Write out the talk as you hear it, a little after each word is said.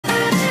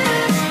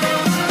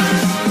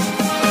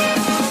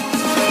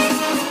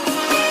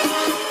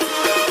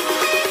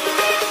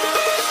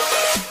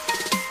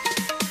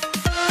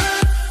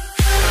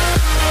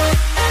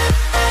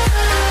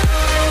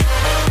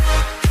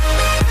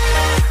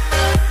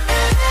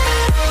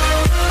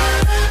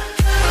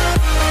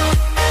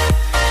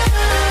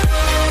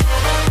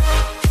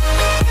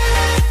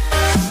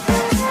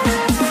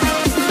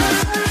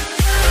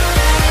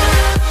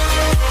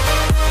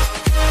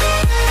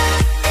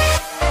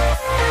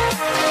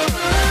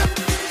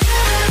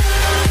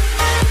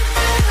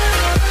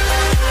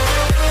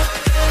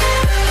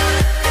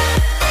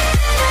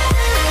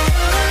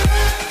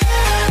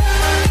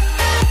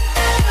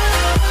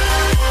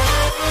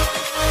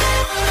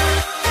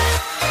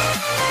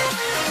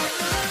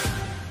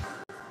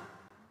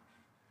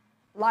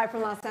Live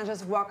from Los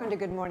Angeles, welcome to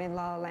Good Morning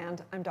La La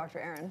Land. I'm Dr.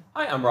 Erin.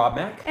 Hi, I'm Rob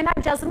Mack. And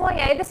I'm Jessica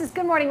Moyer. This is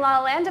Good Morning La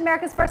La Land,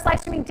 America's first live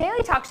streaming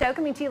daily talk show,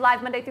 coming to you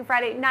live Monday through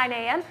Friday at 9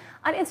 a.m.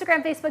 on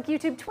Instagram, Facebook,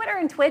 YouTube, Twitter,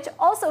 and Twitch.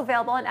 Also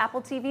available on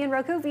Apple TV and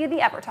Roku via the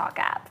EverTalk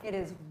app. It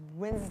is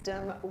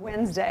Wisdom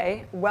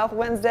Wednesday, Wealth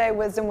Wednesday,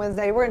 Wisdom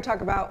Wednesday. We're going to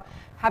talk about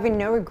having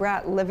no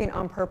regret, living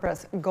on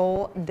purpose,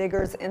 goal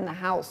diggers in the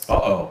house.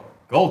 Uh-oh.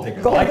 Gold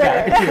diggers. Gold like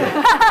that. Look at you.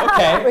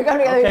 Okay. We're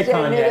coming together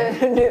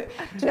Kanye.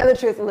 to know the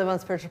truth, live on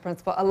spiritual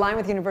principle, align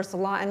with universal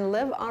law, and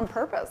live on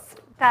purpose.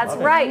 That's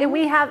right. And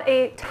we have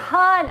a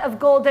ton of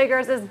gold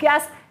diggers as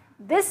guests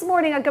this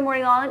morning on Good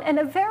Morning La La Land, and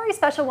a very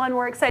special one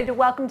we're excited to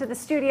welcome to the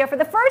studio for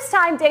the first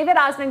time, David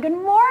Osmond. Good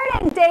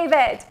morning,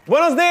 David.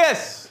 Buenos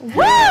dias. Woo!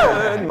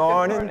 Good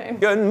morning.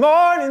 Good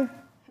morning.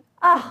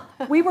 Oh,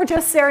 we were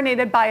just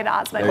serenaded by an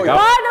Osmond. There By you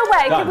go. the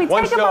way, can we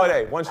One take a show a moment?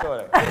 day. One show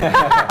a day.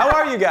 How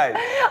are you guys?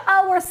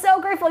 Oh, we're so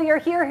grateful you're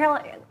here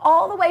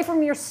all the way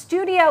from your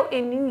studio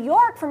in New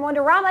York from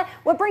Wonderama.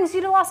 What brings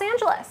you to Los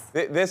Angeles?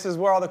 This is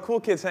where all the cool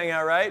kids hang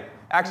out, right?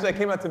 Actually, I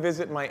came out to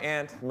visit my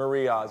aunt,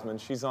 Marie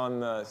Osmond. She's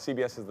on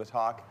CBS's The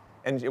Talk,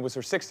 and it was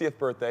her 60th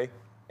birthday.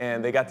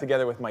 And they got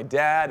together with my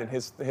dad and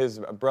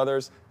his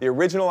brothers, the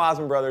original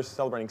Osmond brothers,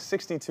 celebrating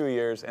 62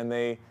 years, and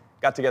they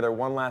got together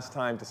one last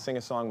time to sing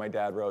a song my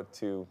dad wrote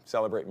to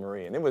celebrate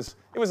Marie. And it was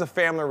a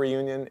family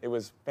reunion. It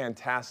was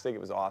fantastic. It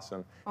was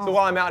awesome. So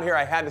while I'm out here,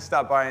 I had to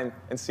stop by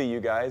and see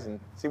you guys and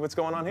see what's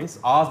going on here. This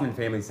Osmond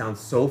family sounds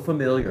so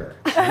familiar.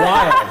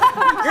 Wild.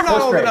 You're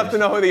not old enough to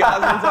know who the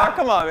Osmonds are.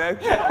 Come on, man.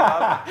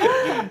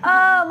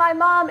 Oh, my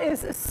mom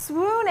is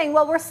swooning.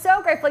 Well, we're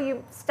so grateful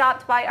you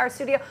stopped by our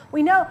studio.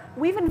 We know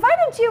we've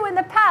invited you in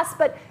the past,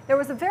 but there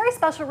was a very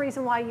special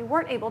reason why you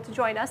weren't able to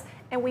join us,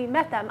 and we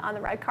met them on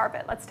the red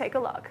carpet. Let's take a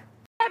look.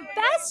 The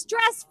best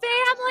dressed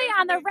family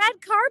on the red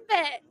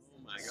carpet.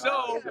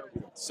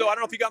 So I don't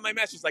know if you got my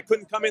message. I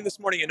couldn't come in this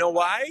morning. You know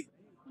why?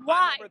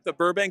 Why? We're at the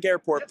Burbank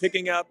airport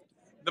picking up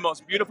the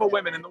most beautiful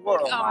women in the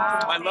world.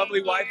 My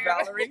lovely wife,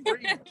 Valerie,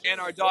 and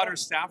our daughter,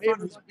 Saffron,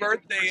 whose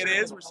birthday it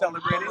is. We're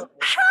celebrating.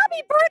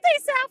 Happy birthday,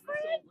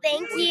 Saffron!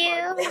 Thank you.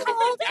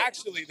 How old?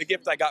 Actually, the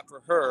gift I got for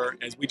her,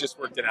 as we just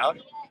worked it out,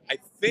 I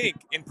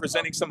think in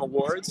presenting some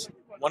awards,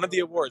 one of the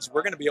awards,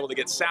 we're going to be able to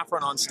get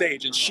Saffron on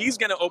stage, and she's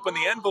going to open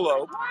the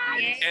envelope.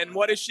 And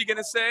what is she going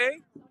to say?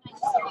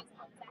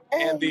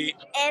 And the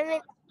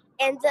Emmy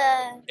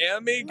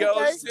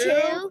goes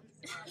to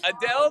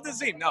Adele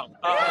Dazeem. No.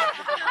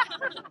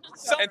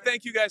 And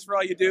thank you guys for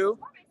all you do.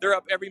 They're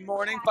up every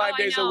morning, 5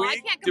 days a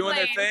week, doing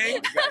their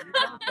thing.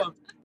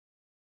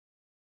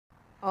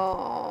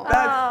 Oh,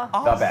 That's The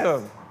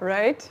awesome. best.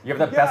 right? You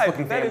have the best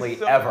looking that is family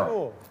so ever.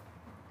 cool.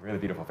 Really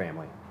beautiful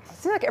family. I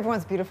feel like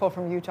everyone's beautiful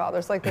from Utah.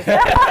 There's like this,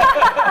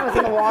 everyone's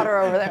in the water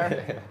over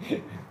there.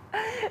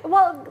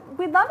 Well,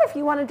 we'd love if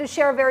you wanted to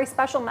share a very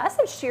special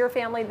message to your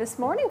family this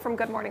morning from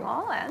Good Morning La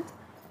La Land.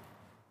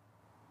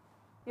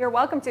 You're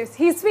welcome to.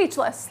 He's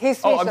speechless.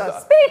 He's Oh,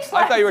 speechless. Speechless.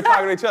 I thought you were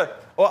talking to each other.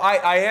 Well,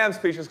 I am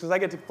speechless because I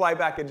get to fly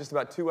back in just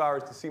about 2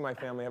 hours to see my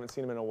family. I haven't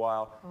seen them in a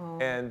while.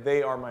 And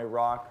they are my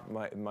rock,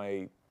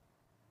 my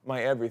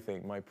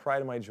everything, my pride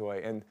and my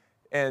joy.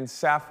 And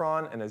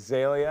Saffron and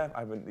Azalea, I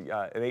have an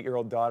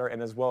 8-year-old daughter, and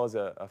as well as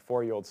a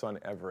 4-year-old son,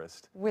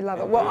 Everest. We love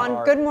it. And Well, they on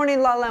are- Good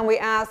Morning La La Land, we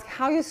ask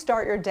how you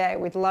start your day.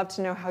 We'd love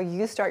to know how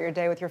you start your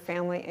day with your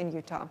family in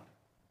Utah.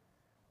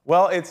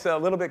 Well, it's a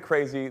little bit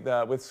crazy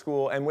with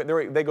school, and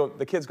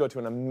the kids go to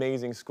an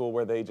amazing school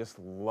where they just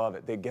love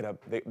it. They get up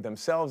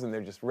themselves, and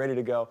they're just ready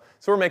to go.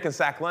 So we're making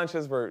sack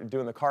lunches. We're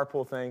doing the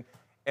carpool thing,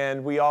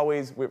 and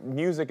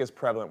music is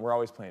prevalent. We're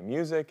always playing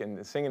music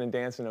and singing and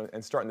dancing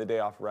and starting the day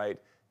off right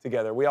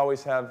together. We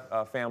always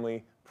have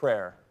family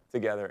prayer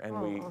together,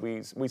 and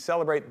we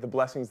celebrate the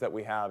blessings that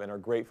we have and are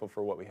grateful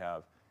for what we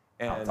have.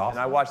 And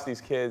I watch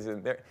these kids,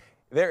 and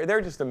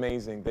they're just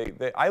amazing.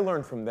 I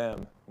learn from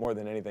them more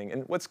than anything.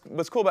 And what's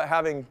cool about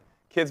having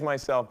kids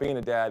myself, being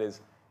a dad,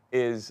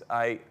 is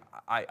I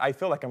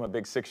feel like I'm a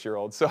big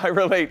 6-year-old, so I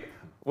relate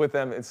with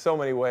them in so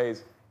many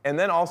ways. And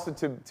then also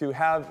to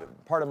have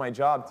part of my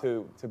job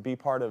to be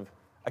part of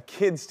a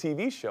kids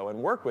TV show and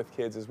work with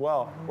kids as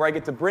well, where I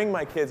get to bring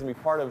my kids and be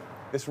part of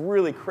this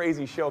really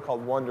crazy show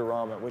called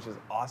Wonderama, which is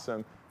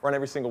awesome. We're on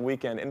every single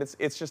weekend, and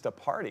it's just a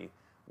party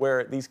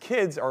where these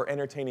kids are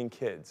entertaining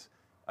kids,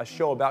 a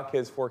show about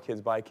kids, for kids,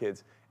 by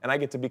kids, and I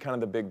get to be kind of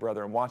the big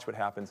brother and watch what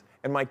happens.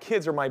 And my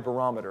kids are my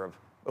barometer of,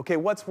 okay,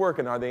 what's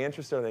working? Are they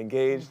interested? Are they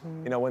engaged?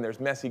 You know, when there's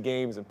messy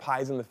games and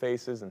pies in the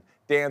faces and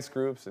dance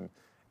groups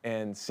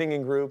and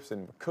singing groups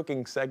and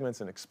cooking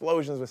segments and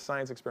explosions with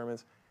science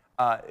experiments,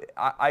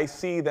 I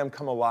see them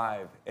come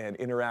alive and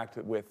interact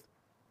with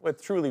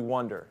truly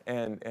wonder.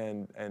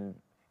 And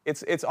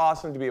it's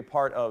awesome to be a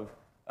part of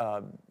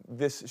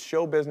this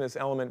show business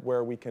element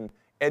where we can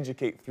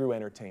educate through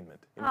entertainment.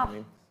 You know what I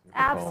mean?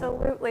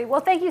 Absolutely.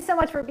 Well, thank you so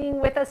much for being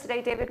with us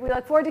today, David. We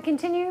look forward to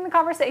continuing the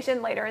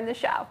conversation later in the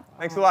show.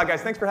 Thanks a lot,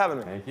 guys. Thanks for having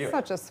me. Thank you.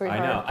 Such a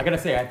sweetheart. I know. I gotta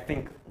say, I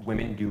think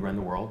women do run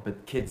the world,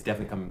 but kids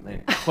definitely come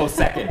in close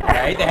second,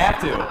 right? They have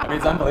to. I mean,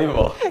 it's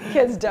unbelievable.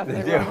 Kids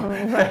definitely They do.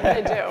 run,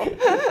 right?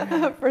 They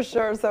do. For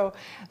sure. So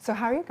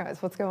how are you guys?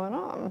 What's going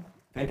on?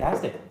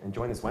 Fantastic.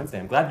 Enjoying this Wednesday.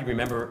 I'm glad you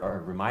remember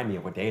or remind me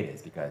of what day it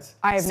is because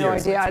I have no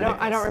seriously, idea.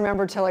 it's I don't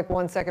remember till like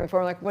 1 second before.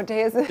 I'm like, what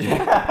day is it?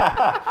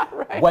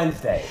 ridiculous.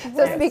 Wednesday.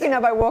 So speaking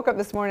of, I woke up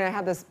this morning, I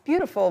had this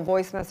beautiful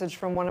voice message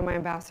from one of my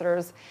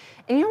ambassadors.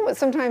 And you know what,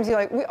 sometimes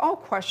we all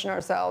question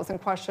ourselves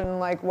and question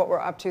like what we're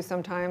up to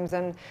sometimes.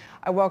 And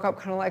I woke up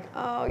kind of like,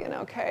 oh,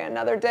 okay,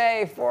 another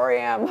day, 4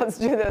 a.m., let's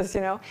do this,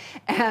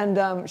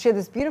 And she had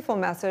this beautiful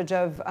message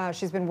of,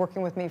 she's been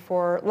working with me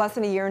for less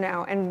than a year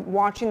now, and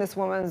watching this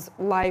woman's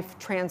life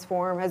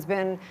transform has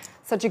been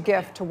such a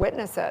gift to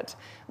witness it.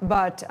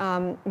 But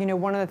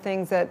one of the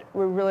things that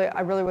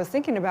I really was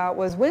thinking about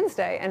was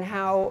Wednesday, and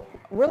how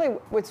really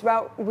we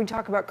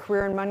talk about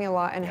career and money a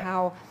lot, and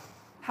how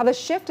the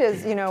shift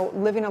is,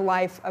 living a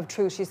life of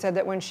truth. She said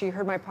that when she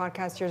heard my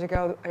podcast years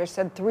ago, I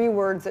said 3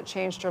 words that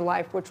changed her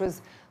life, which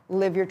was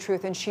live your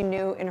truth. And she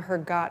knew in her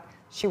gut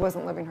she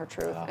wasn't living her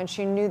truth, and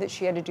she knew that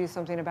she had to do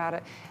something about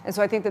it. And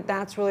so I think that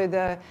that's really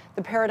the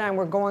paradigm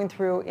we're going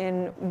through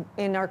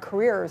in our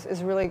careers,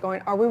 is really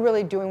going, are we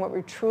really doing what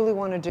we truly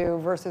want to do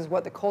versus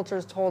what the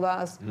culture's told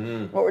us,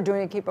 what we're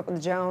doing to keep up with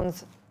the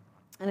Jones.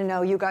 And I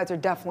know you guys are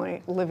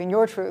definitely living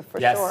your truth for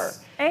sure.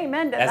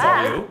 Amen to As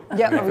that. are you.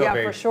 Yeah, I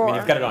feel for sure. I mean,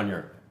 you've got it on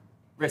your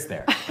wrist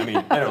there. I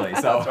mean, literally.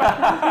 So.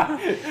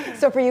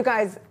 So for you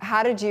guys,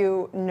 how did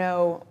you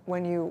know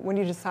when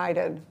you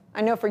decided? I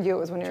know for you it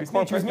was when you were in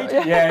corporate.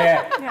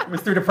 Yeah. It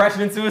was through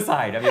depression and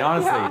suicide. I mean,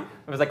 honestly,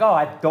 it was like, oh,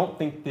 I don't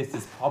think this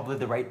is probably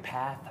the right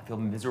path. I feel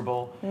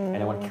miserable, and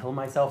I want to kill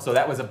myself. So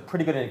that was a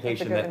pretty good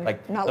indication that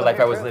like the life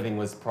I was living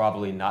was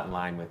probably not in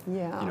line with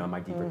my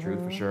deeper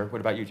truth for sure.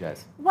 What about you,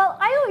 Jess? Well,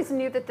 I always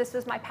knew that this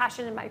was my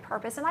passion and my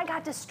purpose, and I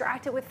got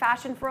distracted with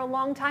fashion for a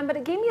long time, but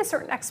it gave me a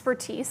certain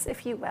expertise,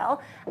 if you will,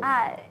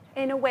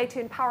 in a way to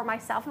empower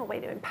myself, in a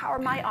way to empower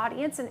my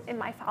audience and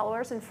my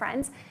followers and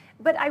friends.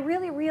 But I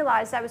really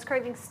realized I was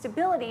craving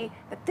stability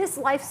that this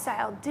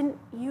lifestyle didn't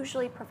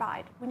usually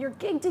provide. When you're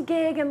gig to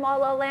gig in La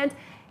La Land,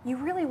 you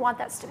really want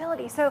that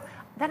stability. So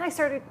then I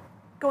started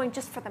going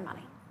just for the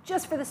money,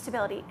 just for the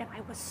stability, and I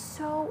was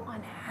so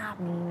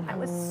unhappy. I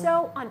was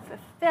so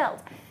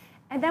unfulfilled.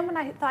 And then when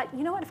I thought,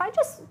 you know what, if I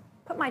just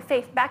put my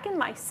faith back in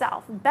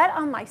myself, bet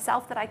on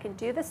myself that I can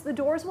do this, the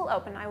doors will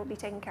open, I will be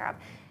taken care of.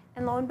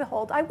 And lo and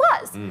behold, I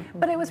was.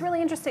 But it was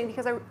really interesting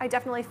because I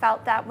definitely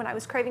felt that when I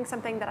was craving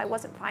something that I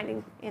wasn't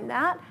finding in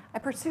that, I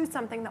pursued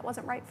something that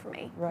wasn't right for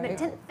me. Right. And it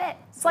didn't fit.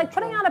 It's like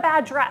putting on a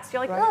bad dress.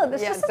 You're like, oh,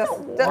 this just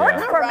doesn't work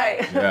for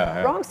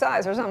me. Wrong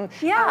size or something.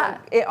 Yeah.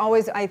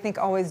 I think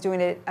always doing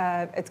it,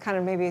 it's kind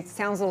of, maybe it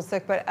sounds a little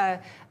sick, but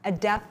a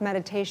death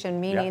meditation,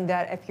 meaning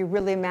that if you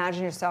really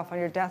imagine yourself on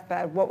your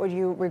deathbed, what would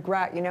you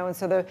regret, And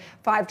so the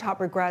 5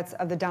 top regrets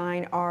of the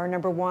dying are,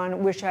 number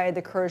 1, wish I had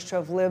the courage to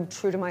have lived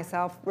true to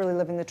myself, really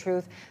living the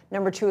truth.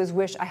 Number 2 is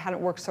wish I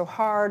hadn't worked so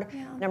hard.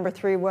 Number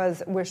 3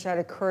 was wish I had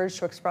the courage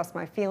to express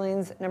my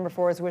feelings. Number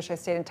 4 is wish I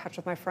stayed in touch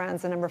with my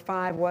friends. And number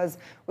 5 was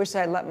wish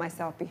I had let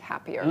myself be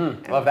happier.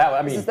 Love that.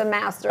 I mean, this is the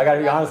master. I gotta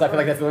be honest, I feel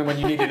like that's the only one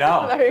you need to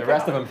know. The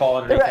rest of them fall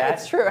underneath that.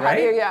 It's true. Right? How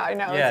do you, I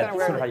know. Yeah, it's kind of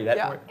weird. how you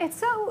that work.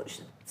 It's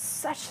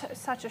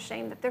such a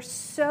shame that there's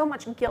so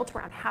much guilt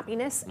around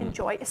happiness and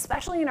joy,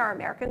 especially in our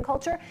American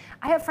culture.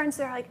 I have friends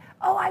that are like,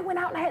 oh, I went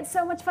out and I had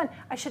so much fun.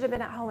 I should have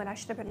been at home and I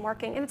should have been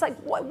working. And it's like,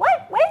 what?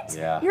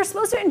 Wait, you're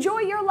supposed to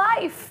enjoy your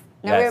life.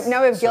 Now we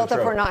have guilt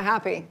if we're not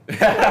happy.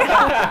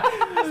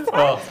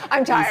 Well,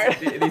 I'm tired.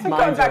 These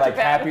minds are like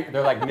happy.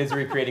 They're like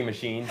misery-creating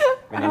machines. I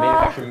mean, they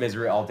manufacture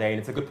misery all day, and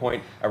it's a good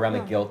point around the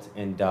guilt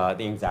and the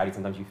anxiety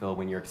sometimes you feel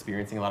when you're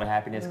experiencing a lot of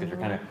happiness, because you're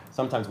kind of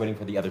sometimes waiting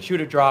for the other shoe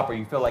to drop, or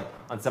you feel like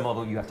on some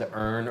level you have to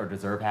earn or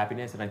deserve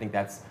happiness. And I think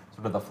that's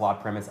sort of the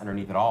flawed premise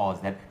underneath it all, is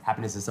that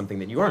happiness is something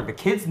that you earn. But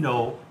kids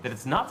know that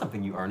it's not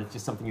something you earn; it's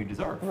just something you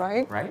deserve.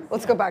 Right.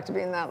 Let's go back to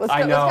being that. Let's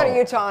go to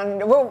Utah,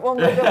 and we'll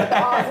move it with the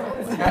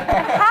husbands.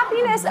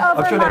 Happiness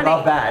over I'm sure money. they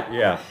love that.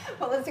 Yeah.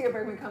 Well, let's take a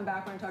break. When we come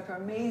back, we're going to talk to our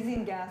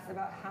amazing guests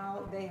about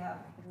how they have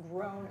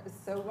grown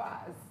so wise.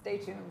 Stay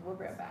tuned. We'll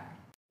be right back.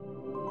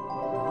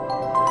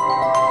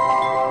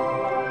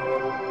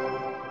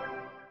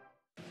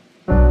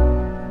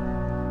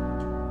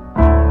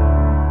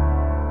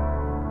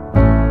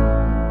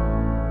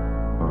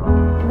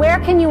 Where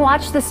can you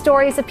watch the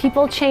stories of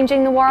people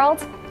changing the world?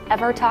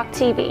 EverTalk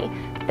TV,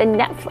 the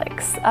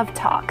Netflix of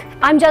talk.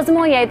 I'm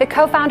GMLA, the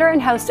co-founder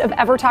and host of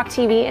EverTalk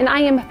TV, and I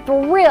am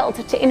thrilled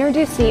to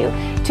introduce you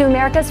to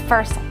America's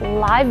first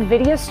live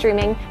video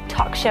streaming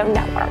talk show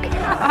network.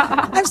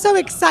 I'm so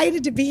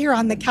excited to be here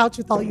on the couch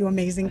with all you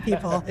amazing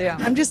people.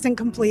 I'm just in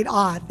complete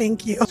awe.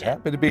 Thank you.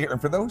 Happy to be here.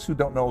 And for those who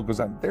don't know what goes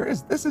on,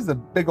 this is a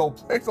big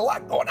old, there's a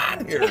lot going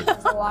on here.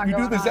 There's a lot you do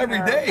going this on every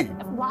here. day.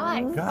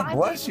 live. God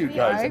bless you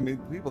guys. I mean,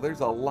 people,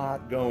 there's a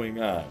lot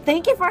going on.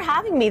 Thank you for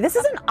having me. This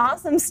is an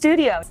awesome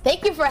studio.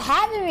 Thank you for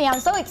having me. I'm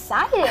so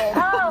excited.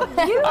 Oh,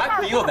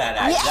 I feel that,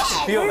 actually. I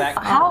can feel that.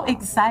 How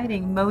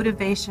exciting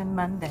Motivation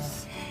Monday.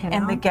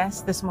 And the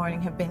guests this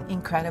morning have been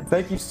incredible.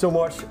 Thank you so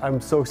much.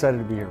 I'm so excited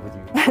to be here with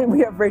you. And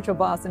we have Rachel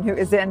Boston, who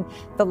is in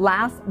The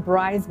Last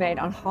Bridesmaid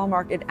on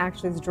Hallmark. It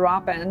actually is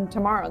dropping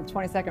tomorrow, the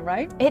 22nd,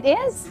 right? It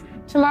is.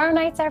 Tomorrow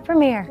night's our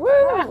premiere.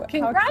 Woo!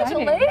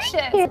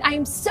 Congratulations. I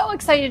am so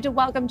excited to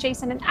welcome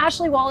Jason and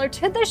Ashley Waller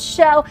to the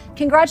show.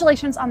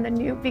 Congratulations on the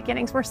new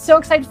beginnings. We're so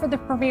excited for the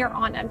premiere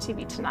on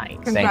MTV tonight.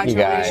 Thank you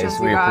guys.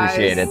 We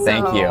appreciate it.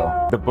 Thank you.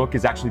 The book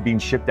is actually being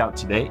shipped out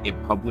today. It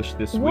published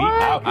this week.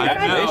 What?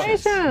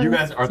 Congratulations. You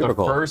guys are the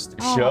first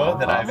show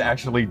that I've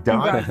actually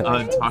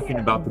done talking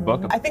about the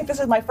book. I think this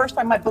is my first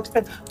time my book's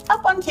been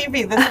up on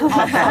TV. This is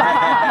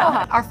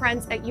awesome. Our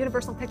friends at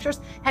Universal Pictures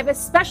have a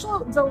special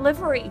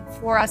delivery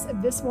for us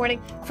this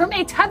morning from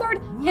a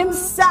tethered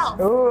himself.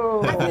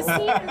 Have you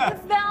seen the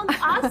film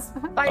Us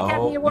by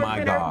Academy Award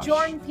winner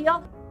Jordan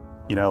Peele?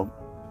 You know,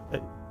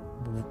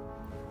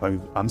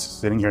 I'm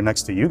sitting here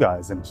next to you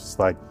guys, and it's just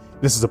like,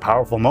 this is a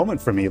powerful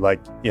moment for me. Like,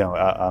 you know,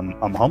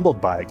 I'm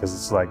humbled by it, because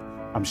it's like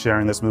I'm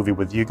sharing this movie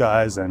with you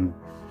guys, and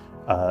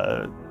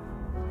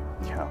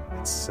you know,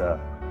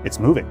 it's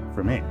moving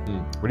for me.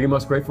 What are you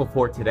most grateful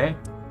for today?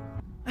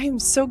 I am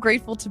so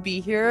grateful to be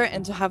here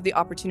and to have the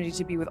opportunity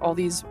to be with all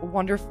these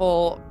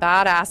wonderful,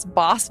 badass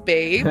boss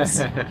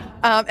babes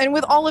and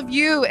with all of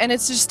you. And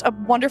it's just a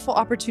wonderful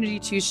opportunity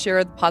to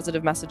share the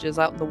positive messages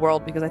out in the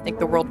world, because I think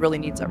the world really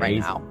needs it right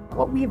now.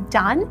 What we've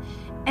done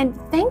and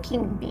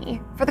thanking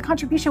me for the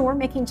contribution we're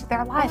making to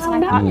their lives. Oh,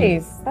 and I thought,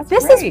 nice. That's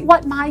this great. is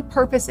what my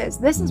purpose is.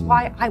 This is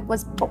why I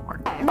was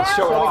born. Now,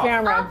 Show the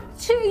camera. up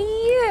to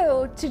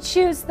you to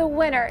choose the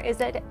winner.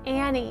 Is it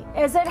Annie?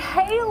 Is it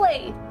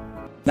Haley?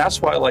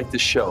 That's why I like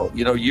this show.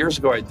 You know, years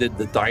ago I did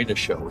the Dinah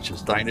Show, which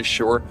is Dinah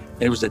Shore,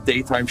 and it was a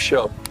daytime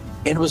show.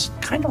 And it was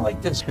kind of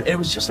like this. And it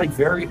was just like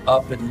very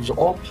up, and it was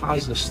all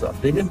positive stuff.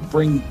 They didn't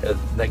bring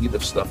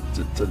negative stuff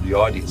to the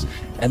audience.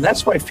 And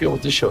that's why I feel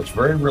with this show. It's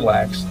very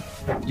relaxed.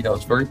 You know,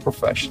 it's very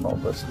professional,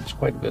 but it's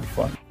quite a bit of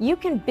fun. You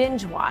can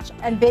binge watch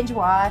and binge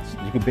watch.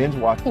 You can binge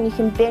watch. And you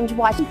can binge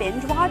watch.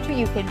 Binge watch, or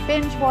you can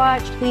binge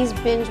watch. Please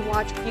binge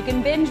watch. You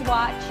can binge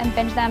watch and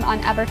binge them on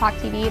EverTalk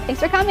TV. Thanks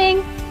for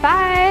coming.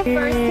 Bye.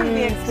 First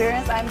TV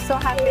experience. I'm so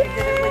happy I did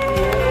it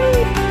with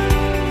you.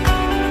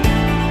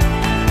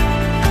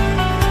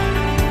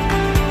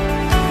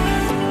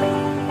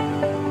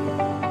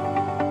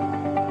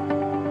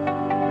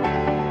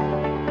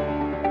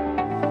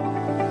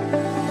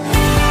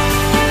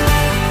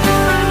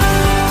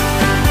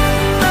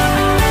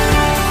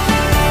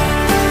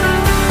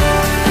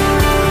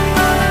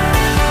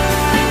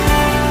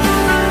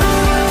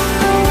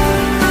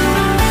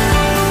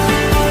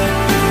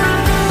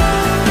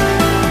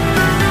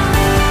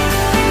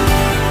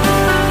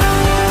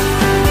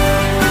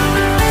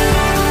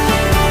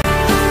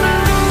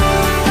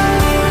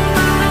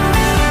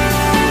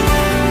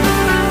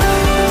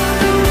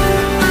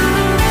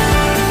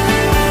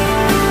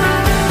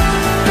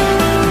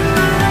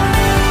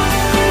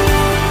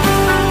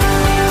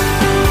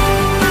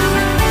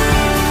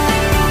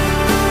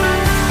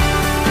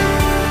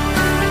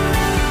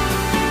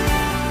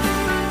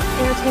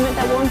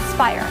 That will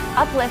inspire,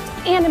 uplift,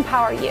 and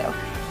empower you.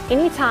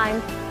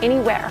 Anytime,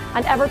 anywhere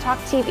on EverTalk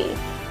TV,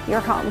 your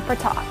home for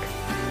talk.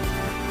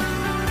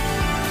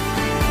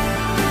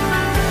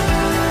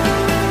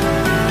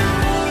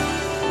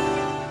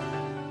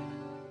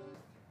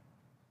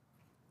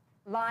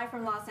 Live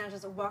from Los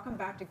Angeles, welcome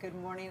back to Good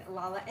Morning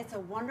Lala. It's a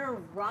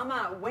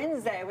Wonderama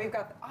Wednesday. We've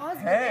got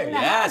Osmond in the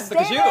house. Look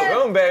at you.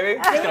 Boom,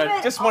 baby.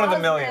 Just one of the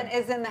million.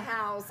 Osmond is in the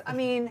house. I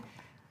mean,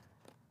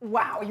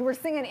 wow, you were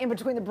singing in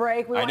between the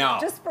break. I know.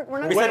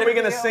 We're not when are we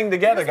going to sing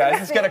together, guys?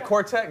 Let's get a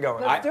quartet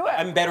going. Let's do it.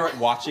 I'm better at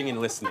watching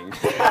and listening.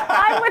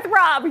 I'm with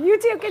Rob. You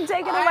two can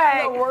take it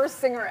away. I'm the worst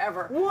singer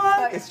ever.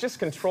 What? It's just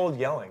controlled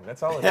yelling.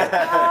 That's all it is.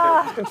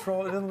 Just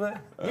control it a little bit.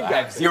 You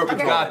got zero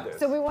control.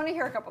 So we want to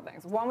hear a couple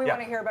things. One, we want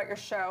to hear about your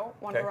show,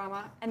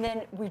 Wonderama, and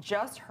then we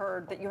just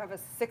heard that you have a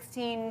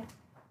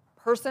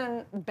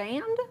 16-person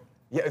band.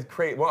 Yeah, it's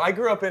great. Well, I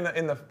grew up in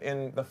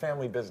the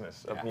family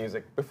business of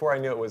music before I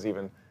knew it was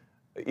even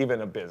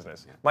a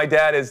business. My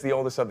dad is the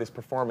oldest of this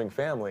performing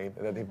family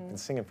that they've been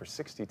singing for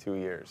 62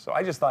 years. So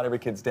I just thought every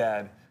kid's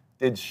dad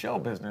did show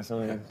business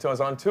and so I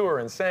was on tour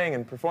and sang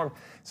and performed.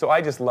 So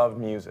I just loved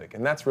music,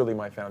 and that's really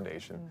my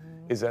foundation,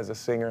 is as a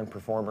singer and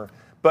performer.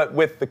 But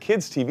with the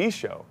kids' TV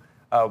show,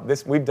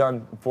 we've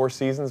done 4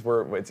 seasons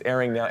where it's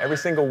airing now every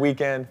single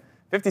weekend.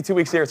 52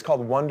 weeks a year. It's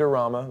called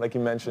Wonderama, like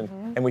you mentioned,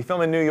 and we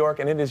film in New York,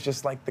 and it is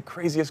just like the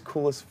craziest,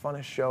 coolest,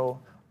 funnest show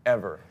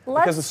ever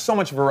because there's so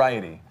much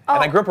variety. And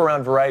I grew up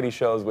around variety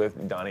shows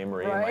with Donnie and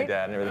Marie and my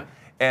dad and everything.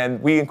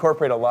 And we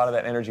incorporate a lot of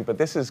that energy, but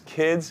this is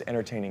kids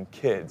entertaining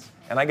kids.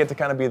 And I get to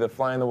kind of be the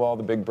fly on the wall,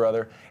 the big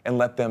brother, and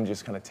let them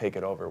just kind of take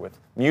it over with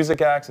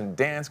music acts and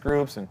dance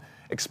groups and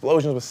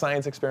explosions with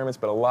science experiments,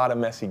 but a lot of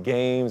messy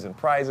games and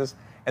prizes.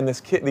 And these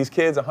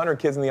kids, 100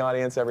 kids in the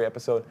audience every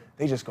episode,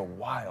 they just go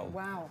wild.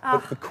 Wow.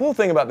 But the cool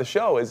thing about the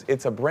show is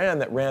it's a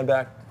brand that ran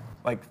back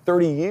like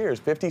 30 years,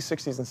 50s,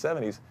 60s, and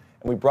 70s.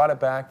 And we brought it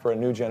back for a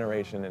new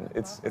generation, and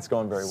it's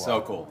going very well.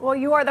 So cool. Well,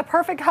 you are the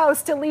perfect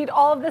host to lead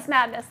all of this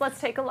madness. Let's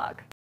take a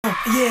look.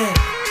 Yeah.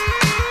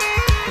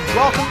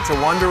 Welcome to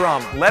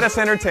Wonderama. Let us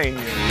entertain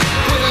you.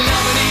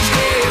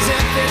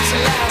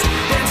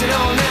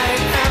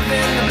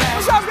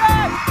 What's up,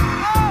 guys?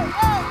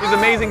 His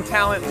amazing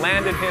talent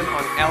landed him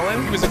on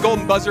Ellen. He was a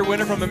Golden Buzzer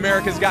winner from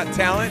America's Got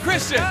Talent.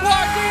 Christian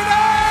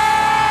Walkino!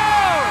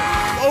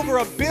 Over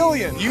 1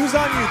 billion views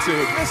on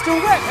YouTube. Mr.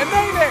 Wet and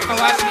Nene. Now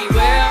watch me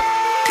whip.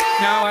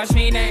 Now watch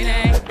me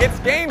Nene. It's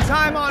game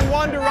time on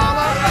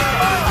Wonderama.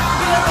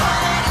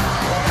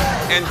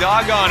 And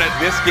doggone it,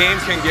 this game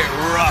can get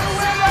rough.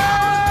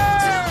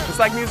 Just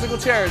like musical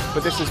chairs,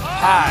 but this is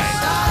pie.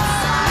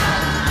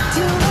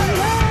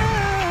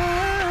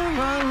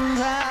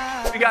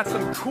 We got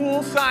some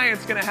cool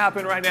science gonna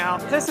happen right now.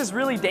 This is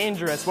really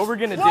dangerous. What we're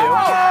gonna do.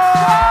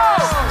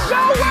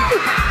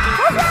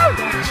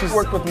 She's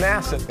worked with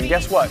NASA, and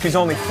guess what? She's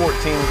only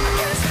 14.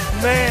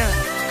 Man.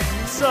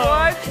 So.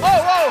 What?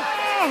 Oh!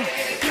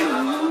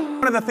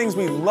 One of the things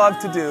we love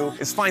to do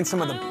is find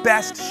some of the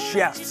best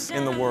chefs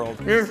in the world.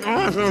 It's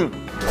awesome.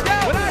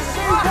 When I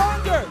say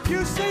wonder,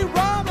 you say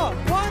Rama.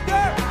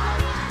 Wonder,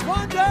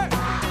 wonder.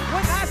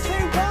 When I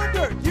say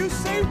wonder, you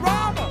say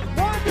Rama.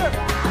 Wonder,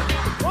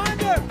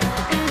 wonder.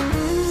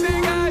 See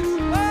you guys.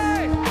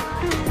 Bye.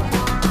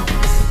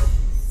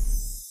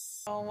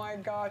 Oh my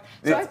God.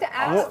 So I have to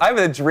ask. I have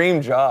a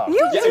dream job.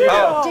 You do?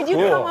 Oh, Did you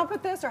cool. come up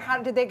with this, or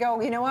how did they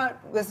go, you know what,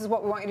 this is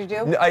what we want you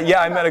to do?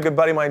 Yeah, I met a good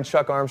buddy of mine,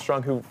 Chuck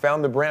Armstrong, who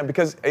found the brand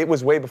because it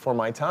was way before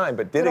my time,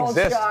 but did Good old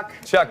exist.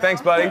 Chuck.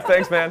 Thanks, buddy.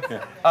 Thanks, man.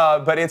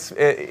 But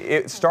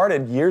it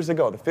started years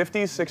ago, the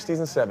 50s, 60s,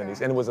 and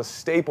 70s, and it was a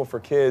staple for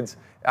kids.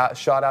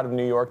 Shot out of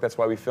New York, that's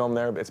why we filmed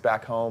there. It's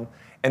back home.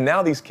 And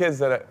now these kids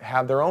that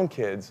have their own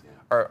kids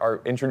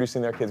are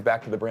introducing their kids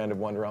back to the brand of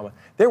Wonderama.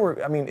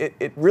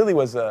 It really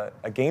was a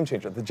game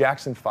changer. The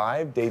Jackson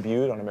 5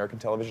 debuted on American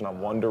television on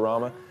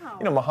Wonderama. Wow.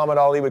 You know, Muhammad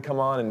Ali would come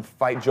on and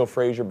fight Joe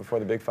Frazier before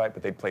the big fight,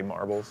 but they'd play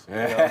marbles. You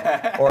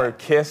know? Or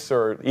Kiss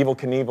or Evel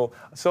Knievel.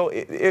 So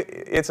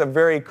it's a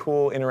very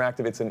cool,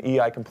 interactive, it's an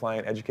EI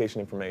compliant education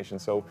information.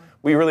 So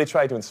we really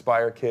try to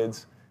inspire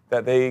kids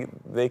that they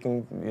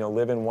can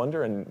live in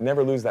wonder and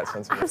never lose that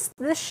sense of it. How's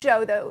this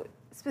show, though,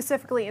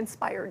 specifically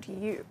inspired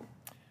you?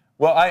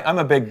 Well, I'm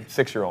a big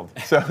 6-year-old,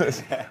 so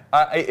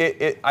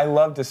I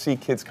love to see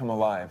kids come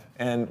alive.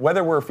 And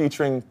whether we're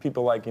featuring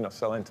people like,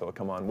 Salento,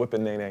 come on, Whip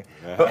and Nene,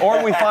 or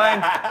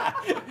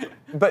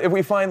if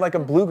we find like a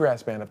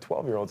bluegrass band of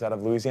 12-year-olds out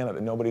of Louisiana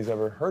that nobody's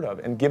ever heard of,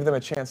 and give them a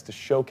chance to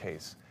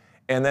showcase,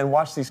 and then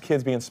watch these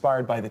kids be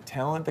inspired by the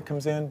talent that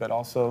comes in, but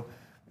also,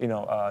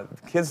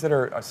 kids that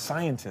are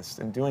scientists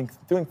and doing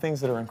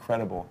things that are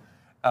incredible.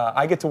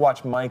 I get to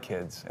watch my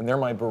kids, and they're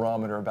my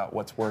barometer about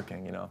what's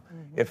working,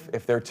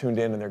 If they're tuned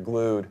in and they're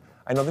glued,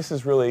 I know this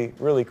is really,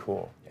 really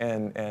cool,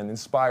 and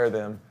inspire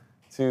them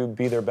to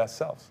be their best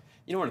selves.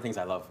 You know, one of the things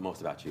I love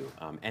most about you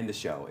and the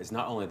show is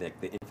not only the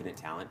infinite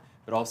talent,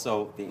 but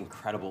also the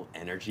incredible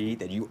energy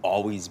that you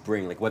always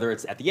bring. Like whether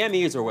it's at the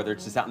Emmys or whether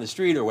it's just out in the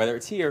street or whether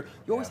it's here,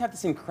 you always have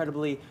this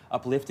incredibly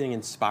uplifting,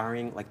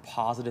 inspiring, like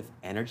positive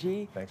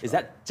energy. Thanks, is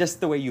that just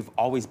the way you've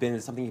always been?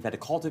 Is it something you've had to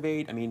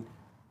cultivate? I mean,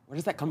 where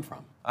does that come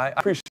from? I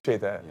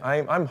appreciate that.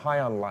 Yeah. I'm high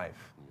on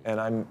life,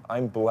 and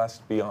I'm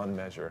blessed beyond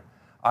measure.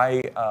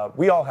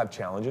 We all have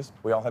challenges,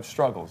 we all have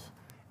struggles,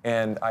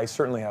 and I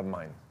certainly have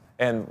mine.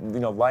 And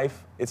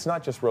life, it's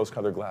not just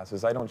rose-colored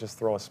glasses. I don't just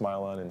throw a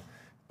smile on and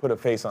put a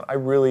face on. I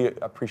really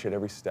appreciate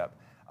every step.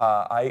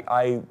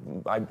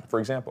 For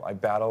example, I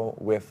battle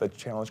with a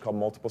challenge called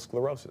multiple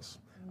sclerosis.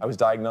 I was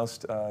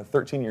diagnosed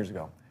 13 years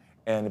ago.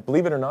 And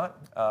believe it or not,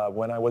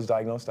 when I was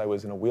diagnosed, I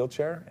was in a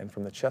wheelchair and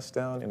from the chest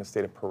down in a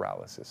state of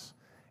paralysis.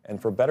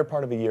 And for a better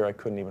part of a year, I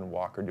couldn't even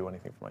walk or do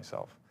anything for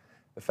myself.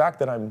 The fact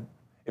that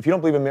if you don't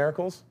believe in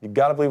miracles, you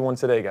gotta believe in one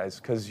today, guys,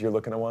 because you're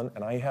looking at one.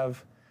 And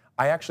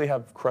I actually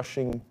have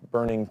crushing,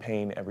 burning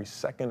pain every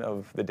second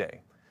of the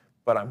day,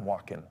 but I'm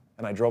walking.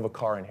 And I drove a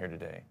car in here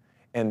today.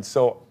 And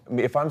so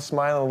if I'm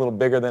smiling a little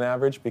bigger than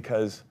average,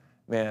 because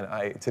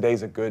man,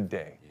 today's a good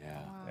day.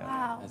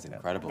 Wow. That's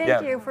incredible.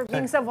 Thank you for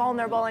being so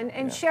vulnerable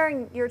and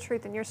sharing your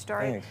truth and your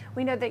story. Thanks.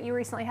 We know that you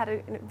recently had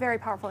a very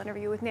powerful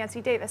interview with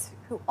Nancy Davis,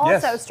 who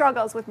also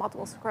struggles with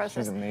multiple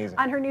sclerosis. She's amazing.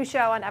 On her new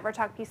show on Ever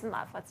Talk Peace and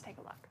Love. Let's take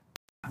a look.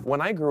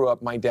 When I grew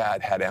up, my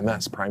dad had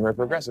MS, primary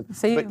progressive.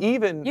 So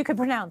you could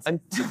pronounce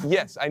it.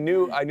 Yes, I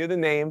knew the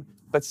name,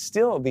 but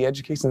still the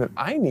education that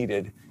I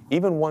needed,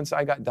 even once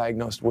I got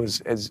diagnosed,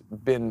 has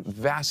been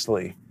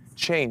vastly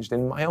changed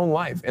in my own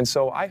life. And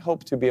so I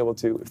hope to be able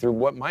to, through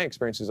what my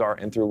experiences are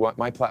and through what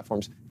my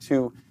platforms,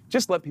 to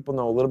just let people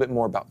know a little bit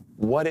more about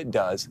what it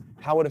does,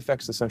 how it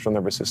affects the central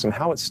nervous system,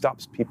 how it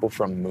stops people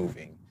from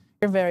moving.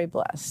 You're very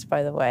blessed,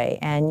 by the way,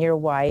 and your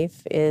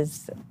wife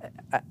is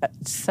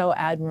so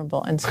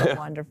admirable and so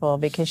wonderful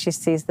because she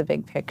sees the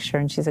big picture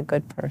and she's a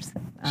good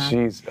person.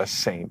 She's a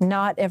saint.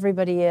 Not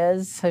everybody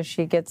is, so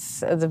she gets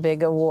the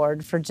big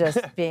award for just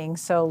being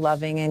so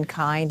loving and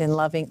kind and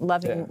loving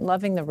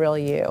the real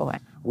you.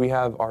 We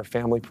have our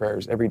family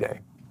prayers every day,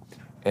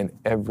 and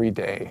every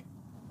day,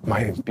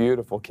 my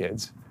beautiful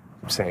kids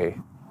say,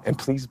 "And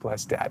please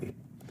bless Daddy,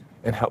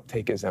 and help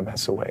take his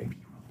MS away."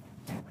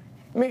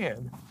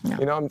 Man,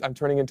 you know, I'm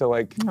turning into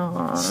like.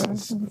 Aww,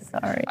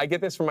 sorry. I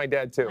get this from my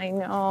dad too. I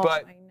know.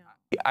 But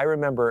I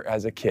remember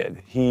as a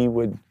kid, he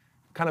would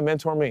kind of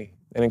mentor me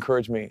and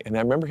encourage me. And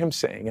I remember him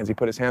saying, as he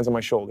put his hands on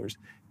my shoulders,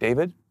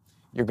 "David,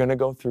 you're going to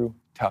go through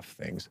tough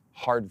things,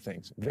 hard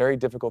things, very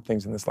difficult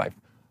things in this life.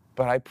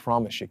 But I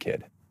promise you,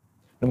 kid,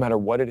 no matter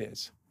what it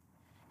is,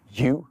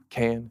 you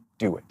can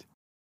do it."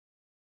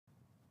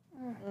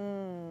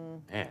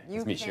 Man,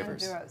 gives me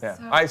shivers. Yeah.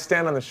 I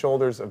stand on the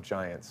shoulders of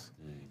giants.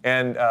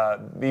 And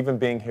even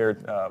being here,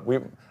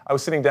 I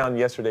was sitting down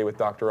yesterday with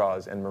Dr.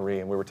 Oz and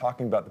Marie, and we were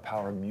talking about the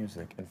power of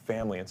music and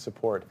family and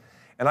support.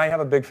 And I have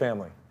a big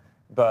family,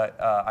 but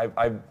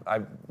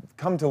I've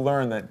come to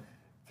learn that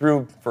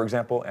through, for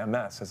example,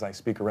 MS, as I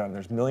speak around,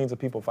 there's millions of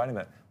people fighting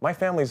that. My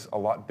family's a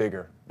lot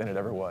bigger than it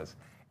ever was.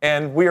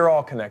 And we are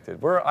all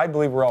connected. I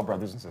believe we're all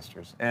brothers and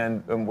sisters,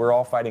 and we're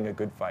all fighting a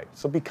good fight.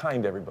 So be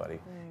kind to everybody.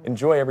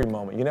 Enjoy every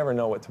moment. You never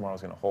know what tomorrow's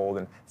going to hold.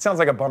 And it sounds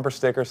like a bumper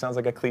sticker, sounds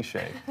like a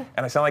cliche,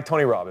 and I sound like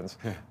Tony Robbins,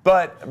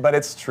 but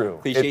it's true.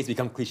 Cliches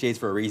become cliches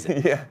for a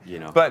reason. Yeah. You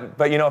know.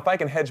 But you know, if I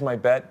can hedge my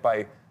bet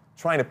by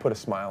trying to put a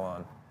smile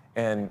on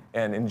and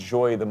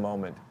enjoy the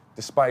moment,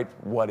 despite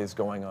what is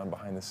going on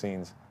behind the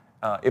scenes,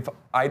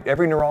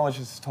 every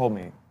neurologist has told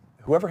me,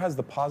 whoever has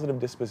the positive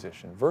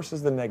disposition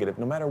versus the negative,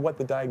 no matter what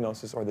the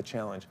diagnosis or the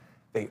challenge,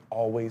 they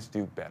always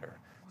do better.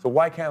 So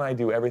why can't I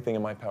do everything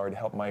in my power to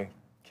help my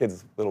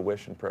kids' little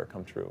wish and prayer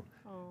come true?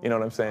 You know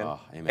what I'm saying?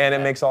 And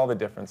it makes all the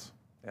difference.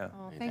 Yeah.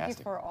 Oh, thank you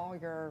for all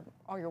your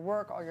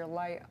work, all your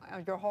light.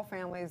 Your whole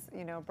family's,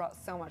 you know, brought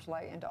so much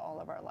light into all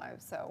of our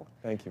lives. So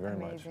thank you very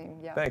much.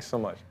 Yeah. Thanks so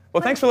much.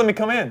 Well, thanks for letting me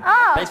come in.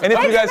 Oh, and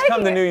if you guys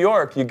come to New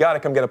York, you got to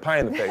come get a pie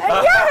in the face.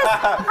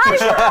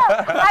 Yes,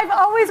 I will. I've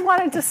always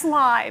wanted to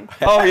slime.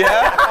 Oh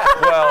yeah.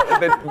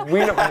 Well, we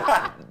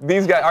know,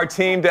 these guys, our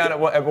team down at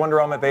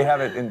Wonderama, they have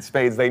it in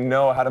spades. They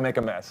know how to make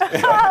a mess.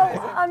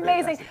 Oh,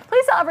 amazing.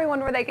 Please tell everyone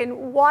where they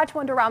can watch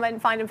Wonderama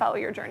and find and follow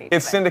your journey.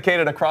 It's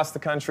syndicated across the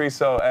country,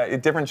 so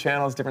different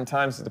channels, different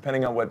times,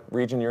 depending on what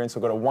region you're in.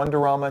 So go to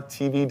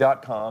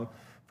wonderamatv.com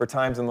for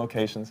times and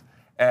locations.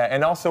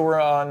 And also we're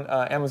on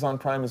Amazon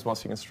Prime as well,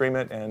 so you can stream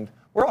it. And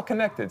we're all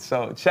connected,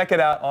 so check it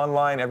out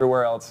online,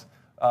 everywhere else.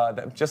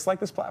 Just like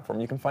this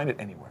platform, you can find it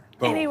anywhere.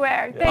 Boom.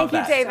 Anywhere. Thank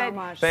you, David. So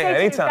much. Stay tuned.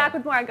 Anytime. Back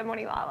with more on Good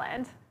Morning La La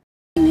Land.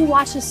 You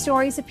watch the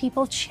stories of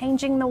people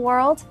changing the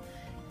world?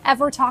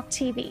 EverTalk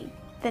TV,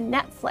 the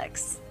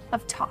Netflix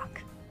of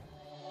talk.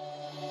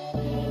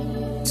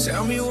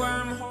 Tell me where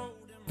I'm holding.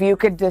 If you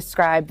could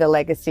describe the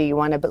legacy you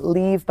want to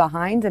leave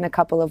behind in a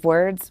couple of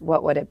words,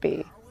 what would it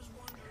be?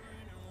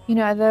 You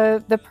know,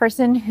 the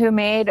person who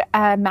made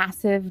a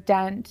massive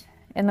dent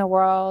in the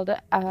world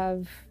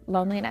of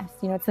loneliness.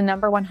 You know, it's the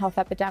 #1 health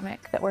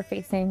epidemic that we're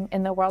facing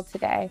in the world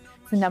today.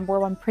 It's the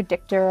 #1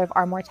 predictor of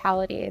our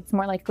mortality. It's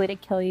more likely to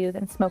kill you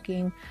than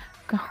smoking,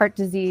 heart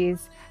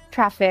disease,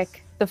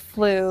 traffic, the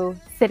flu,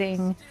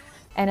 sitting.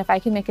 And if I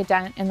can make a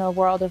dent in the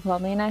world of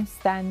loneliness,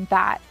 then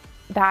that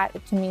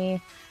to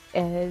me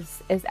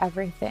is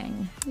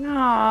everything.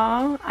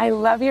 Aw, I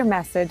love your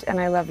message and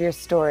I love your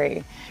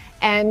story.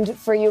 And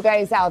for you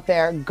guys out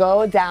there,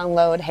 go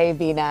download Hey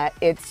Vina.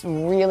 It's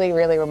really,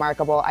 really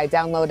remarkable. I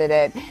downloaded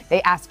it.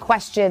 They ask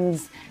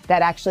questions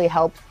that actually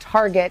help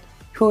target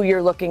who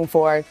you're looking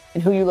for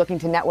and who you're looking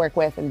to network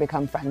with and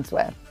become friends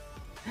with.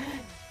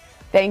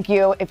 Thank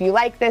you. If you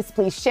like this,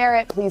 please share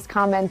it, please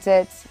comment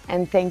it,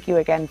 and thank you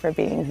again for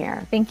being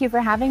here. Thank you for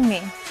having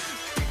me.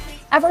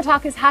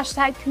 EverTalk is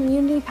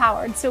 #community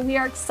powered, so we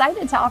are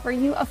excited to offer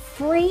you a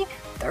free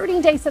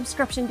 30-day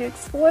subscription to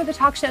explore the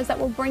talk shows that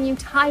will bring you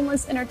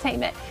timeless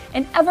entertainment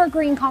and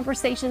evergreen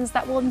conversations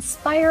that will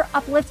inspire,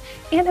 uplift,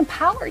 and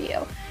empower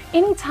you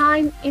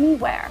anytime,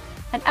 anywhere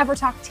at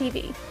EverTalk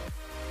TV.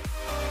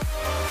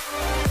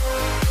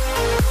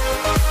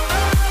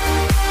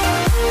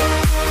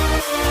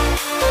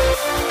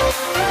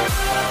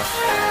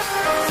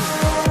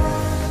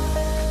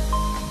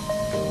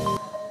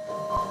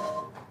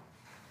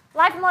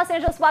 Live from Los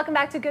Angeles, welcome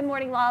back to Good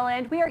Morning La La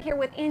Land. We are here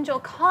with Angel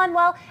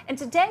Conwell, and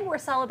today we're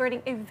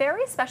celebrating a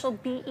very special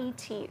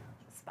BET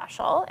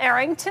special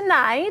airing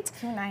tonight.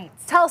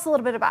 Tell us a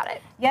little bit about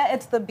it. Yeah,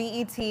 it's the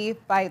BET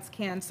Fights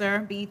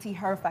Cancer, BET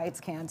Her Fights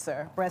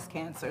Cancer, breast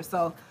cancer.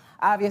 So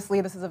obviously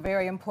this is a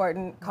very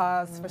important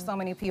cause for so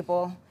many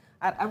people.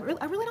 I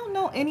really don't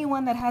know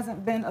anyone that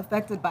hasn't been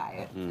affected by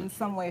it in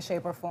some way,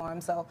 shape, or form.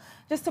 So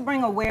just to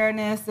bring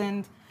awareness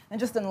and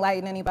just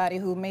enlighten anybody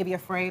who may be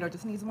afraid or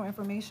just needs more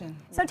information.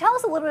 So tell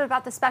us a little bit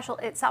about the special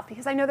itself,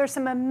 because I know there's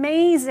some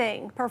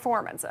amazing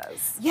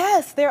performances.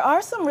 Yes, there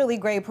are some really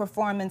great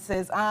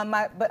performances,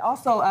 but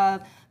also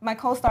my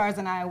co-stars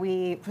and I,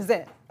 we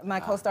present. My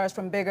co-stars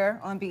from Bigger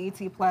on BET+,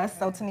 so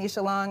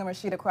Tanisha Long and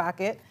Rashida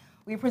Crockett.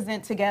 We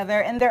present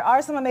together, and there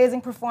are some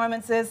amazing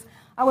performances.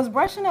 I was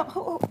brushing up,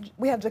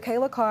 we have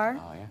Jakayla Carr.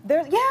 Oh,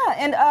 yeah.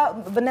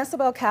 And Vanessa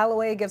Bell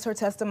Calloway gives her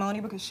testimony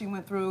because she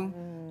went through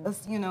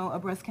a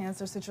breast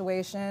cancer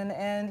situation.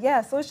 And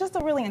yeah, so it's just a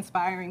really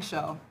inspiring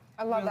show.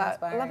 I love that.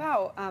 I love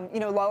how,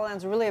 La La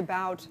Land's really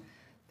about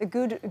the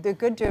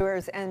good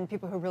doers and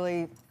people who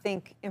really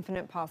think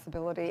infinite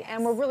possibility.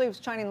 And we're really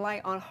shining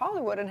light on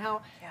Hollywood and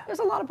how there's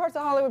a lot of parts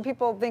of Hollywood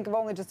people think of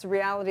only just the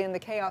reality and the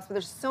chaos, but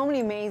there's so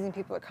many amazing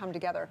people that come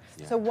together.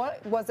 Yeah. So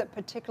what was it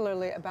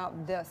particularly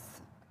about this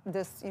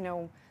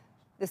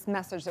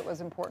message that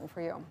was important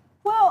for you?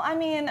 Well, I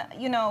mean,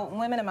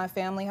 women in my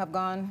family have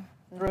gone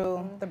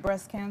through the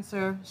breast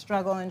cancer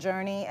struggle and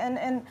journey.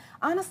 And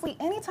honestly,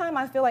 anytime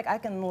I feel like I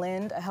can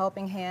lend a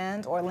helping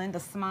hand or lend a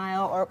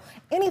smile or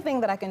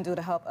anything that I can do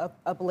to help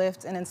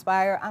uplift and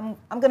inspire, I'm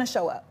gonna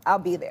show up. I'll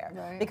be there.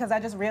 Right. Because I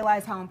just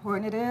realize how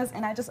important it is,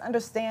 and I just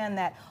understand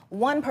that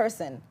one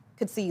person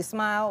could see you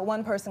smile,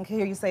 one person could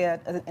hear you say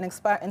an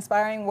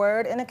inspiring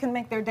word, and it can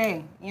make their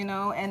day,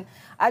 and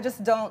I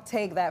just don't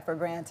take that for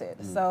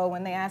granted. So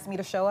when they asked me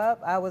to show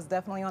up, I was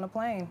definitely on a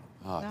plane.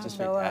 Oh, just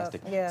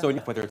fantastic. Yeah. So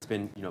whether it's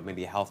been,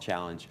 maybe a health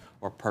challenge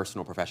or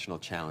personal, professional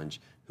challenge,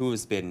 who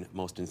has been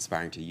most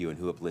inspiring to you and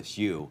who uplifts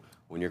you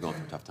when you're going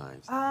through tough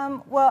times?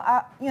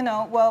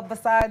 Well,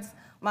 besides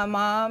my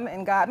mom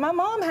and God, my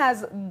mom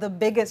has the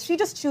biggest, she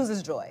just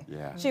chooses joy.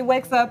 Yeah. She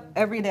wakes up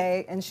every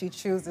day and she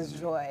chooses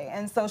joy.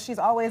 And so she's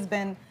always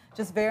been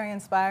just very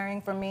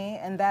inspiring for me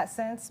in that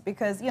sense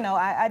because,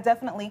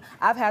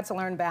 I've had to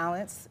learn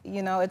balance.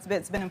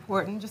 It's been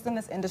important just in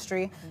this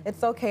industry. It's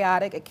so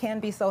chaotic. It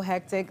can be so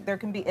hectic.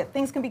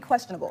 Things can be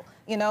questionable.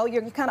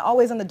 You're kind of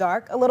always in the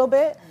dark a little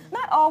bit.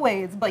 Not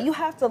always, but you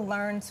have to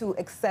learn to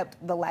accept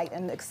the light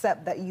and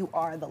accept that you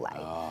are the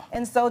light.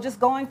 And so just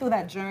going through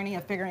that journey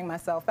of figuring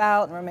myself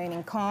out and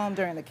remaining calm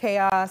during the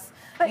chaos.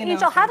 But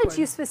Angel, how did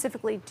you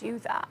specifically do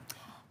that?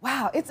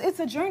 Wow, it's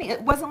a journey.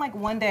 It wasn't like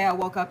one day I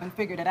woke up and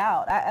figured it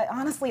out. I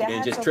honestly, you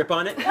didn't just trip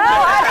on it? No,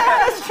 I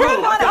didn't just trip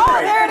on it.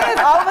 Oh, there it is.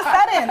 All of a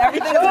sudden,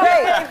 everything is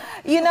great.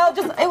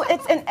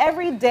 It's an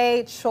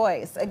everyday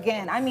choice.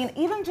 Again, I mean,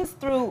 even just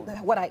through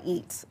what I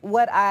eat,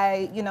 what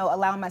I,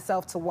 allow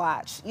myself to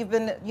watch,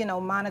 even,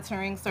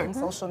 monitoring certain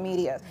social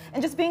media,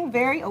 and just being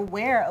very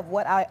aware of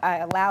what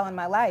I allow in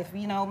my life,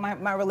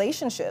 my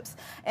relationships.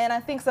 And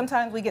I think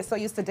sometimes we get so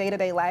used to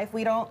day-to-day life,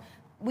 we don't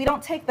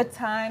take the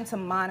time to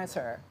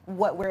monitor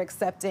what we're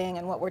accepting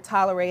and what we're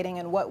tolerating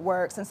and what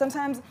works. And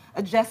sometimes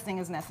adjusting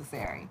is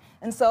necessary.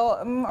 And so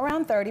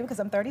around 30, because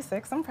I'm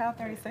 36, I'm proud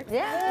 36.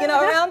 Yeah.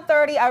 Around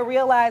 30, I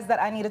realized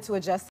that I needed to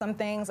adjust some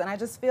things, and I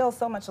just feel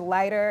so much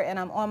lighter, and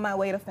I'm on my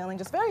way to feeling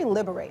just very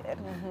liberated.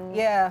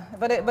 Yeah,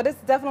 but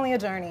it's definitely a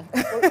journey.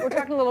 We're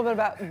talking a little bit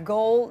about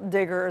goal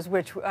diggers,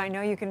 which I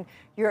know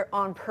you're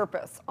on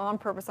purpose.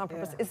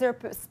 Yeah. Is there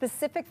a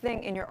specific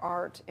thing in your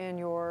art, in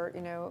your,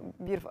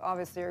 beautiful,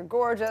 obviously you're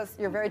gorgeous,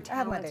 you're very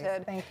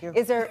talented. Thank you.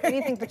 Is there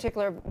anything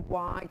particular,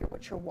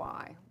 what's your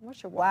why?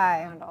 What's your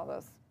why behind all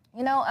this?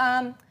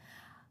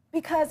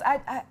 Because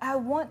I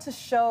want to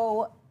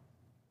show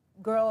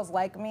girls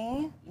like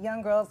me,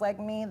 young girls like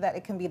me, that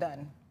it can be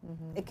done.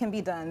 It can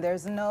be done.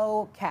 There's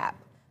no cap.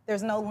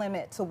 There's no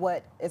limit to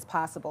what is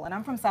possible. And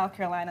I'm from South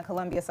Carolina,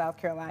 Columbia, South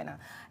Carolina.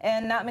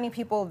 And not many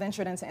people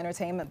ventured into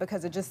entertainment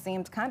because it just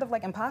seemed kind of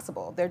like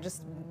impossible.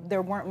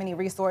 There weren't many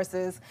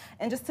resources.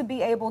 And just to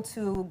be able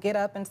to get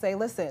up and say,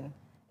 listen,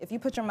 if you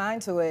put your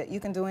mind to it, you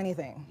can do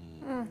anything.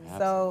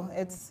 So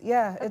it's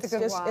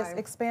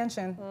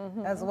expansion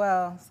as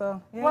well.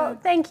 So yeah. Well,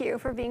 thank you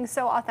for being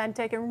so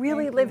authentic and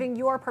really living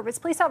your purpose.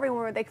 Please tell everyone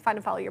where they can find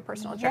and follow your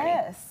personal journey.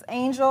 Yes,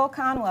 Angel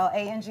Conwell,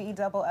 Angell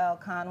Conwell,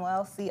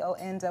 Conwell,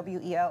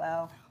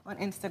 on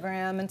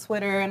Instagram and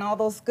Twitter and all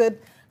those good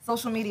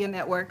social media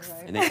networks.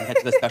 Right. And they can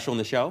catch the special in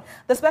the show?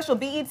 The special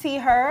BET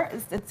Her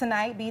is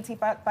tonight, BET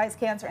Fights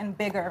Cancer, and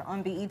Bigger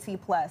on BET+.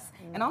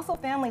 And also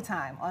Family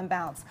Time on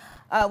Bounce.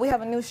 We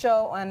have a new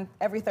show on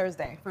every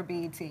Thursday for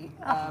BET. Bigger.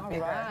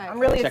 Right. I'm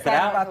really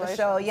excited about the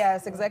show.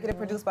 Yes, executive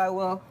produced by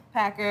Will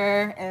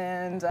Packer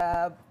and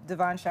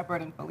Devon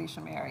Shepard and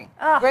Felicia Mary.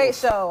 Great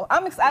show. I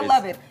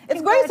love it.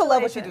 It's great to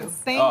love what you do.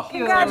 Thank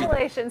you.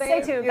 Congratulations.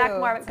 Stay tuned. Back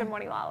tomorrow at Good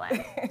Morning La La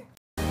Land.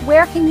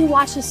 Where can you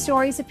watch the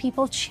stories of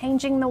people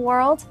changing the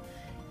world?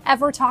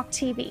 EverTalk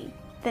TV,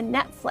 the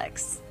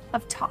Netflix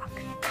of talk.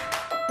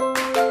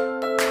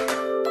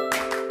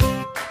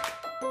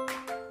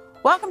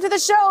 Welcome to the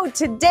show.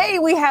 Today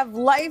we have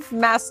Life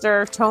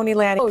Master Tony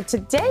Lanning.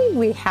 Today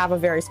we have a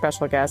very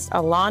special guest,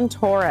 Alon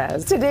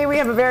Torres. Today we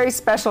have a very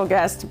special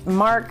guest,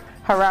 Mark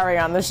Harari,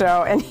 on the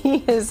show, and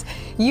he is,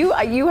 you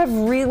have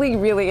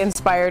really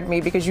inspired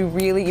me because you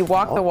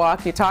walk the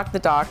walk, you talk the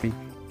talk.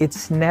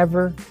 It's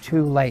never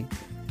too late,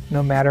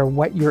 no matter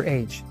what your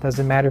age.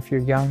 Doesn't matter if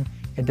you're young,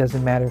 it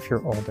doesn't matter if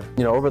you're older.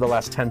 You know, over the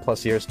last 10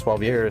 plus years,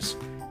 12 years,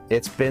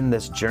 it's been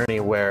this journey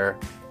where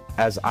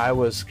as I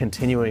was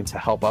continuing to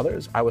help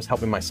others, I was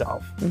helping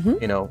myself.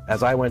 You know,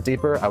 as I went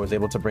deeper, I was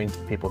able to bring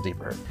people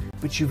deeper.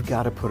 But you've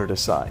got to put it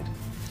aside.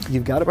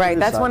 You've got to put it aside. Right,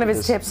 that's one of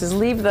his tips is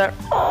leave the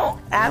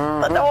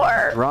at the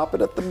door. Drop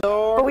it at the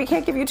door. But we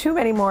can't give you too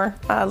many more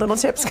little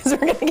tips because we're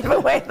going to give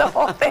away the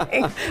whole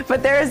thing.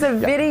 But there is a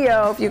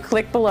video if you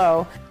click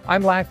below.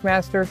 I'm Life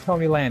Master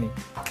Tony Lanny.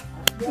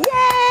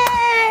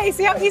 Yay!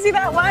 See how easy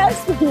that was?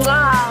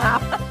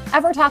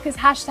 EverTalk is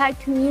hashtag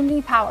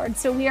community powered,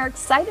 so we are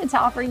excited to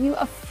offer you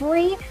a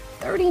free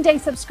 30-day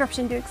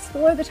subscription to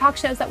explore the talk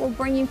shows that will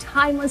bring you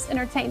timeless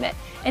entertainment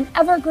and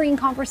evergreen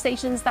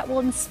conversations that will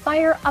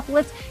inspire,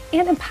 uplift,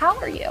 and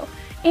empower you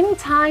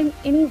anytime,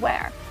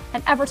 anywhere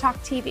at EverTalk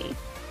TV.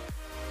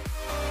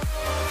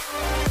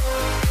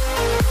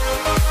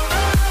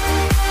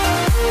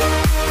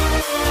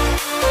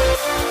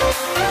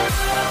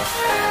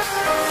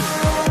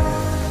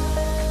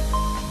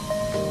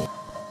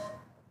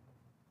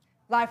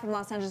 Live from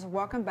Los Angeles,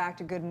 welcome back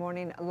to Good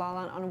Morning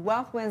Lala. On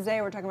Wealth Wednesday,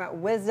 we're talking about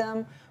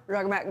wisdom, we're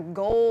talking about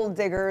gold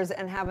diggers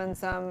and having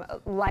some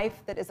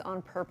life that is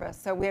on purpose.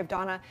 So we have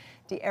Donna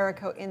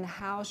D'Erico in the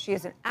house. She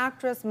is an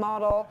actress,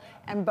 model,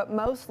 but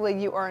mostly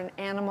you are an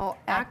animal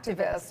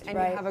activist, and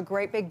right. you have a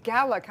great big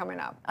gala coming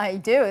up. I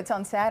do. It's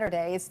on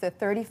Saturday. It's the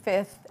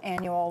 35th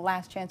annual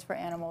Last Chance for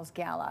Animals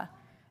Gala.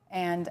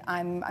 And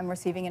I'm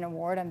receiving an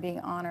award. I'm being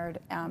honored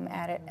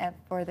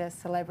for the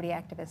Celebrity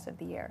Activist of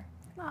the Year.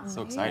 Wow.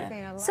 So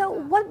exciting. So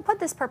what put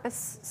this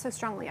purpose so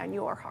strongly on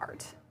your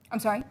heart? I'm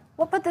sorry?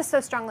 What put this so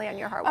strongly on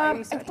your heart? Why are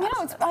you so you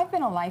know, I've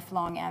been a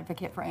lifelong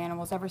advocate for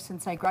animals ever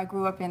since I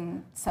grew up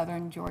in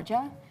southern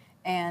Georgia.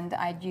 And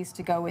I used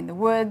to go in the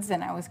woods,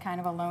 and I was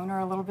kind of a loner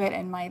a little bit,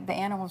 and the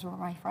animals were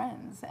my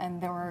friends.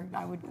 And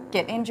I would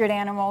get injured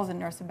animals and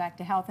nurse them back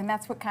to health, and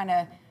that's what kind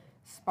of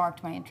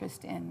sparked my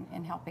interest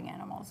in helping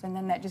animals. And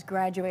then that just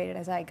graduated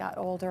as I got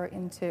older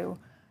into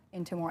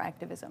more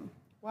activism.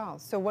 Wow.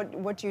 So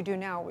what do you do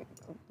now?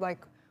 Like,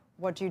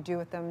 what do you do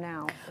with them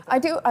now? I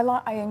do a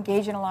lot. I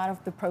engage in a lot of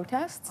the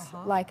protests,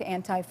 like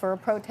anti-fur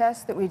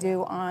protests that we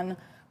do on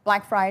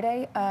Black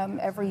Friday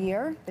every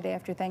year, the day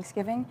after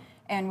Thanksgiving,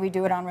 and we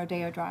do it on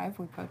Rodeo Drive.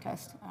 We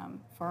protest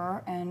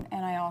fur, and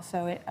I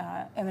also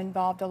am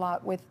involved a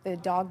lot with the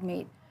dog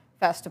meat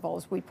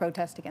festivals. We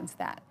protest against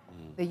that.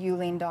 The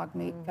Yuleen Dog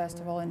Meat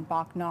Festival in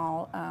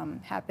Bucknell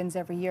happens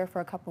every year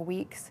for a couple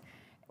weeks,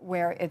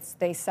 where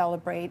they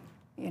celebrate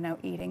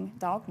eating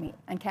dog meat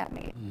and cat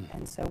meat.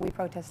 And so we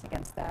protest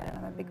against that, and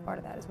I'm a big part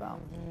of that as well.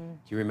 Do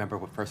you remember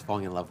first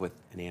falling in love with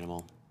an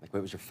animal? Like,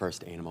 what was your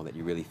first animal that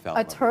you really felt?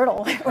 A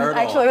turtle. Turtle.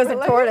 Actually, it was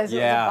a tortoise.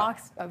 Yeah. It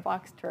was a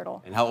box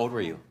turtle. And how old were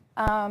you?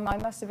 I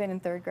must have been in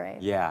 3rd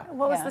grade. Yeah.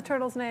 What was the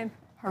turtle's name?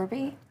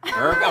 Herbie.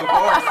 Herb, of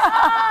course.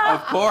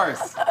 Of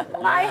course.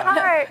 My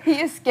heart. He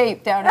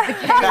escaped out of the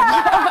cage.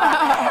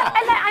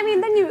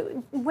 And then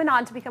you went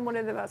on to become one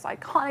of the most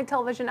iconic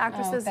television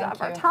actresses of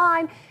our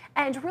time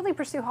and really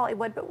pursue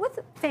Hollywood. But with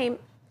fame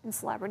and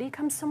celebrity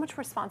comes so much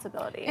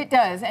responsibility. It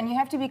does, and you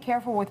have to be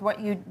careful with what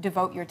you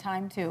devote your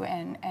time to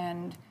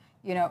and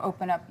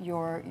open up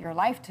your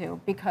life to,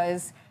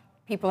 because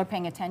people are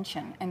paying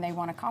attention and they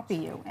want to copy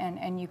you,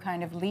 and you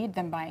kind of lead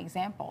them by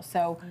example.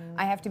 So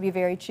I have to be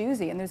very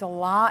choosy, and there's a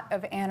lot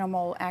of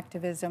animal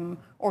activism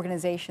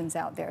organizations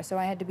out there. So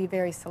I had to be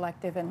very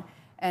selective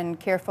and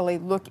carefully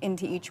look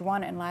into each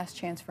one, and Last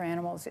Chance for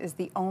Animals is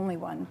the only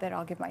one that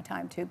I'll give my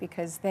time to,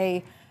 because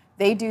they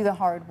do the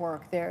hard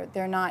work.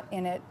 They're not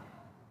in it,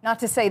 not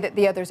to say that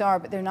the others are,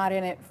 but they're not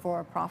in it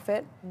for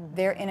profit.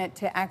 They're in it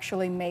to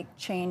actually make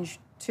change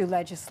to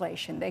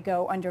legislation. They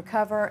go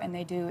undercover and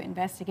they do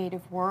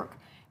investigative work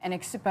and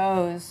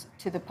expose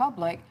to the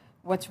public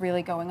what's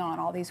really going on,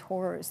 all these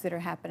horrors that are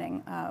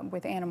happening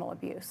with animal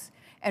abuse.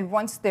 And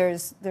once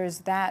there's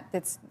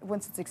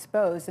once it's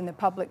exposed and the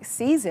public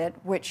sees it,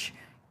 which,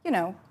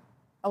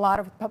 a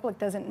lot of the public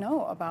doesn't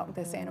know about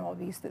this animal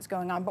abuse that's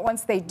going on. But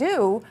once they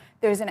do,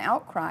 there's an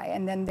outcry,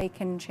 and then they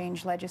can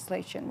change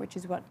legislation, which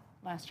is what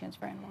Last Chance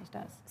for Animals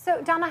does.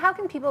 So, Donna, how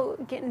can people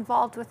get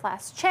involved with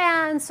Last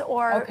Chance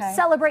or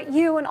celebrate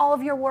you and all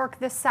of your work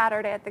this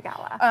Saturday at the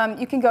gala?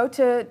 You can go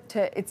to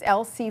it's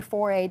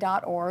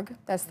lc4a.org.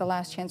 That's the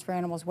Last Chance for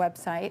Animals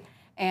website.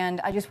 And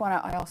I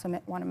also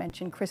want to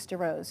mention Krista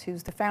Rose,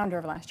 who's the founder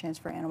of Last Chance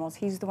for Animals.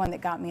 He's the one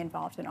that got me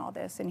involved in all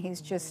this, and he's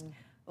just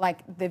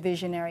like the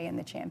visionary and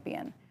the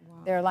champion.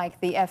 They're like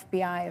the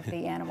FBI of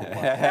the animal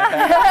world.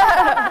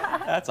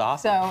 That's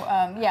awesome. So,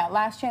 yeah,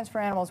 Last Chance for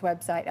Animals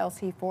website,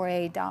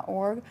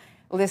 lc4a.org,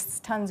 lists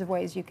tons of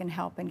ways you can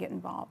help and get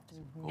involved.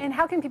 And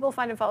how can people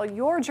find and follow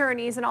your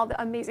journeys and all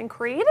the amazing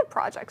creative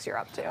projects you're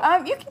up to?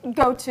 You can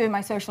go to my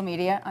social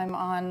media. I'm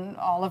on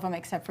all of them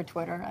except for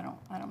Twitter.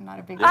 I'm not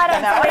a big I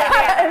don't know.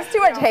 There's too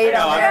much hate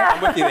on there.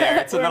 I'm with you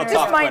there. It's a little tough.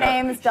 Just my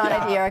name is Donna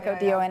D'Erico,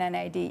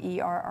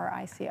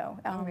 Donna-Derrico.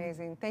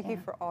 Amazing. Thank you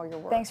for all your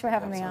work. Thanks for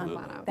having me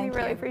on. We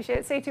really appreciate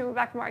it. Stay tuned. We're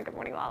back tomorrow on Good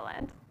Morning La La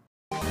Land.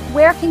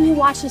 Where can you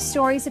watch the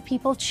stories of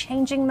people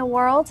changing the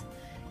world?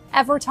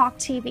 EverTalk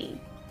TV,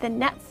 the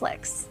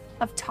Netflix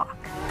of talk.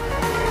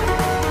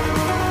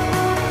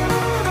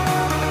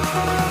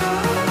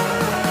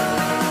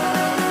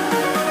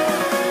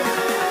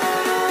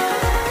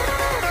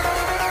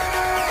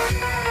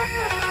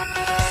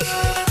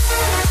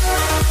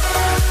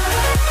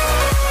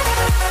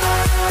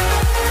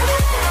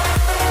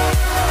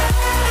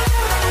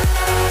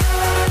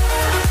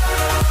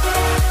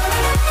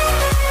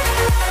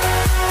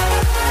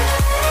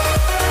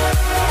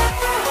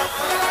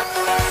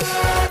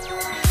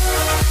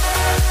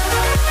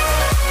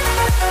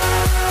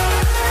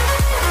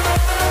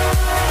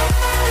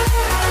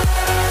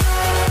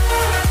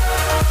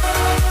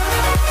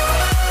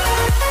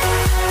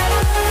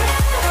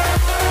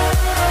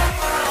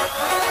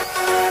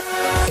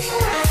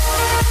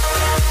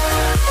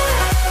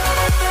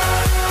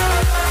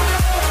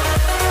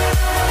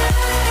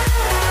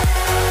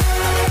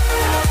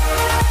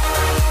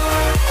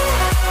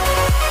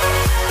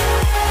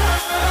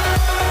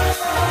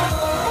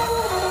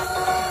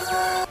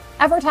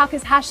 EverTalk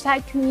is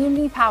hashtag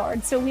community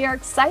powered, so we are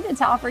excited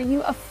to offer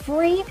you a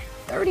free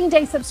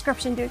 30-day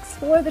subscription to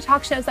explore the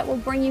talk shows that will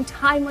bring you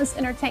timeless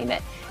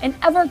entertainment and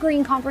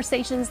evergreen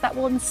conversations that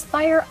will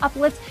inspire,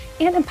 uplift,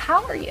 and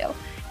empower you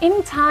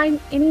anytime,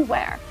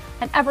 anywhere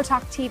at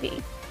EverTalk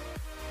TV.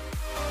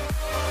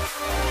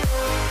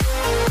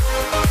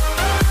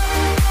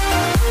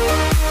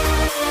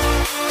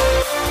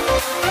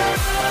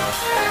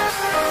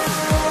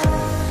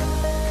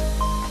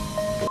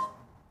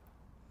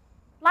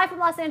 Live from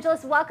Los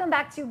Angeles, welcome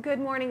back to Good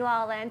Morning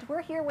La La Land.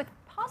 We're here with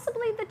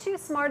possibly the two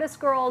smartest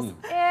girls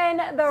in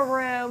the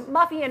room,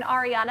 Muffy and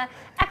Ariana,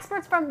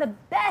 experts from the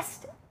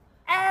best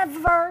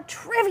ever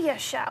trivia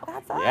show.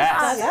 That's us.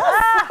 Yes.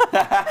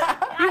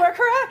 You are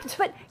correct.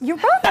 But you're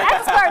both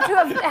experts who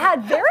have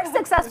had very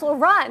successful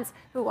runs.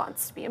 Who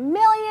Wants to Be a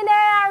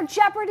Millionaire,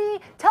 Jeopardy.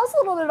 Tell us a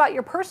little bit about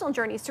your personal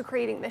journeys to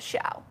creating this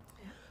show.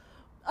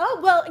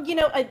 Oh, well, you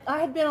know, I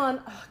had been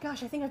on, oh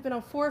gosh, I think I've been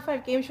on 4 or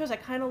 5 game shows. I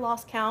kind of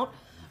lost count.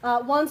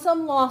 Won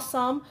some, lost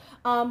some,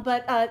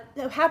 but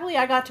happily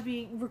I got to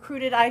be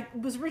recruited. I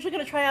was originally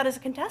going to try out as a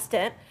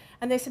contestant,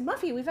 and they said,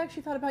 Muffy, we've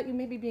actually thought about you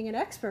maybe being an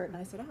expert. And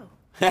I said, oh.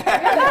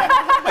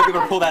 Might be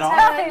able to pull that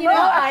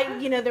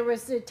off. You know, there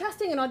was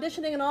testing and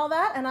auditioning and all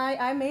that, and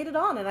I made it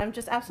on, and I'm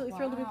just absolutely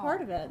thrilled to be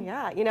part of it.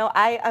 Yeah, you know,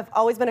 I've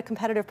always been a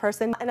competitive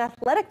person, an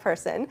athletic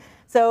person,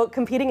 so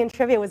competing in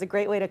trivia was a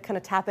great way to kind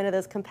of tap into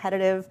those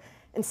competitive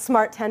and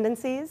smart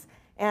tendencies.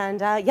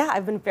 And yeah,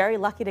 I've been very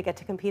lucky to get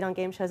to compete on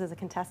game shows as a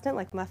contestant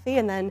like Muffy,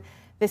 and then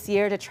this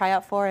year to try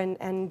out for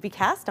and be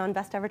cast on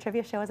Best Ever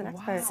Trivia Show as an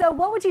expert. So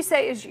what would you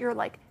say is your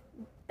like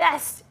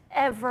best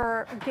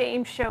ever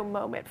game show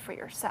moment for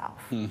yourself?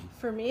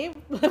 For me,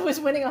 it was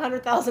winning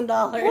 $100,000.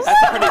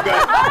 That's pretty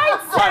good.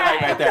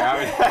 Right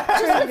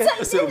there.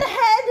 Just in the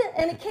head,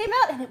 and it came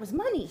out, and it was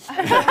money.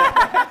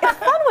 It's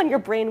fun when your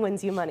brain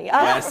wins you money.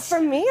 Yes.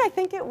 For me, I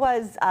think it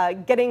was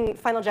getting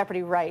Final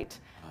Jeopardy right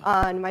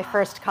on my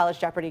first College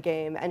Jeopardy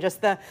game, and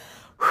just the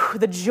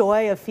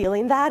joy of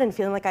feeling that and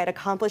feeling like I had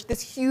accomplished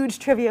this huge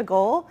trivia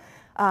goal.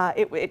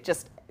 It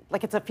just,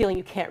 like, it's a feeling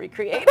you can't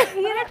recreate.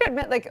 You have to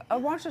admit, like, I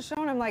watched the show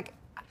and I'm like,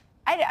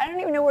 I don't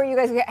even know where you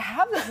guys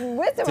have this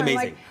wisdom. It's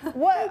amazing. I'm like,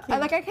 what?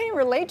 Like, I can't even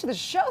relate to the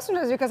show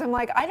sometimes because I'm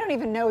like, I don't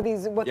even know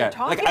what they're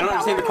talking like, I don't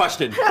about. understand the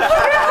question.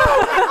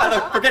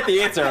 Forget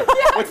the answer.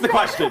 What's the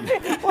question?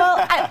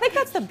 Well, I think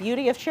that's the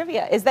beauty of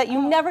trivia, is that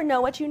you never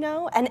know what you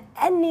know, and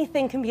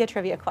anything can be a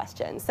trivia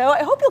question. So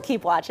I hope you'll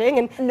keep watching,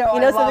 and you know,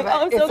 I love it.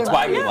 I'm so It's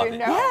glad. why we love it.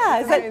 Yeah,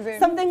 it's that amazing.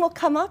 something will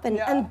come up,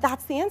 and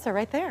that's the answer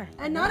right there.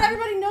 And not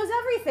everybody knows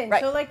everything.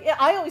 Right. So, like,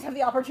 I always have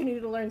the opportunity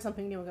to learn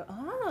something new and go,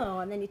 oh,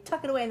 and then you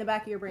tuck it away in the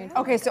back of your brain.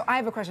 Okay, so I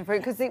have a question for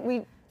you, because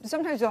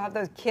sometimes you'll have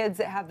those kids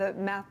that have the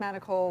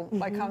mathematical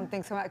like common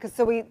things come out, because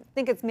so we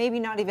think it's maybe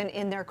not even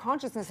in their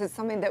consciousness, it's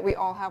something that we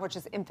all have, which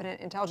is infinite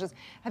intelligence.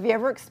 Have you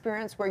ever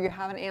experienced where you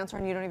have an answer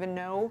and you don't even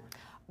know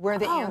where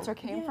the answer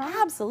came from?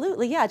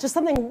 Absolutely, yeah. Just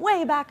something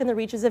way back in the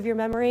reaches of your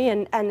memory,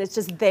 and it's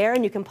just there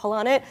and you can pull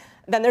on it.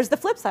 Then there's the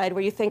flip side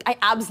where you think, I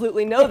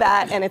absolutely know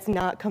that, and it's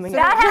not coming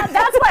out.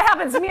 That's what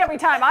happens to me every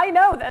time. I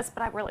know this,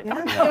 but I really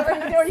don't know.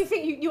 Or you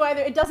think you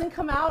either, it doesn't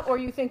come out, or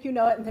you think you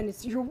know it, and then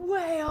you're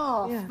way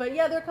off. Yeah. But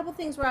yeah, there are a couple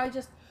things where I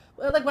just,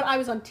 like when I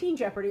was on Teen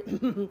Jeopardy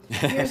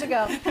years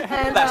ago.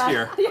 And, Last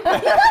year.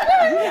 And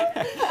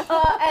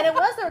there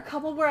were a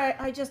couple where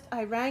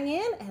I rang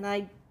in and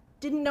I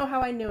didn't know how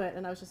I knew it,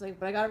 and I was just like,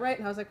 but I got it right,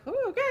 and I was like, oh,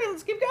 okay,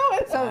 let's keep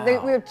going.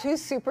 So we have two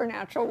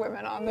supernatural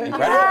women on the show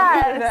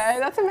Yes. today.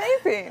 That's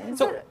amazing.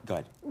 So, go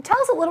ahead. Tell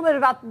us a little bit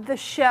about the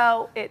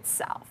show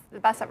itself,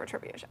 the Best Ever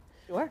Trivia Show.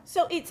 Sure.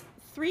 So it's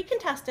 3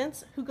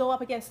 contestants who go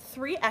up against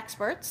 3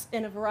 experts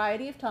in a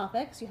variety of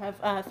topics. You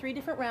have 3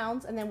 different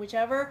rounds, and then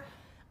whichever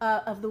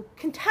of the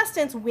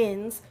contestants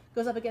wins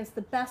goes up against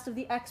the best of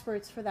the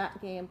experts for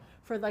that game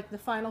for like the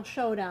final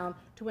showdown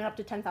to win up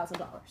to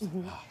 $10,000.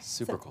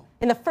 Super cool.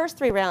 In the first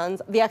 3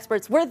 rounds, the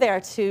experts were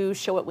there to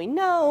show what we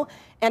know,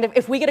 and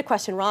if we get a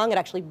question wrong, it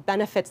actually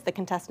benefits the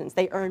contestants.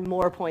 They earn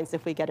more points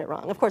if we get it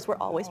wrong. Of course, we're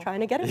always trying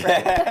to get it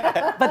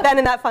right. But then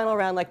in that final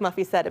round, like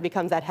Muffy said, it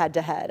becomes that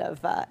head-to-head of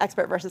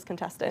expert versus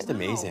contestant. That's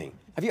amazing.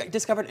 Have you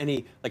discovered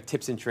any like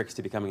tips and tricks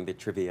to becoming the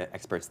trivia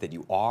experts that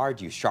you are?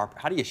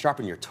 How do you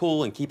sharpen your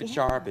tool and keep it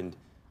sharp? And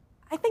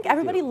I think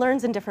everybody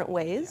learns in different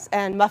ways,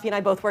 and Muffy and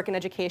I both work in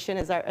education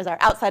as our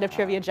outside of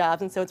trivia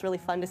jobs, and so it's really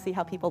fun to see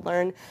how people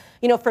learn.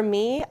 You know, for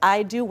me,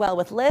 I do well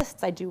with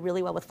lists, I do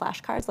really well with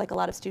flashcards, like a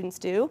lot of students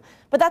do,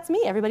 but that's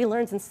me. Everybody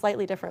learns in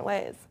slightly different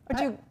ways.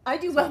 I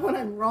do well when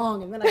I'm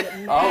wrong, and then I get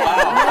mad. Oh,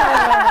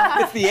 wow.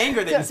 It's the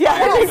anger that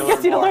inspires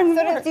you to learn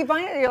more. So do you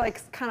find that you're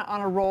like kind of on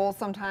a roll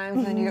sometimes,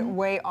 and then you get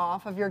way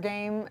off of your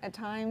game at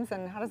times,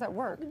 and how does that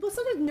work? Well,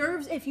 sometimes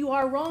nerves, if you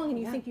are wrong and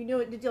you think you know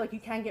it, like you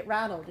can get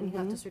rattled, and you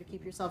have to sort of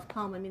keep yourself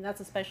calm. I mean, that's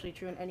especially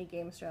true in any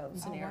game show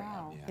scenario.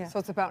 Wow. So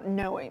it's about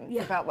knowing,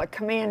 it's about like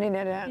commanding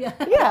it in.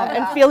 Yeah,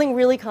 and feeling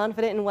really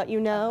confident in what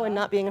you know and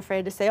not being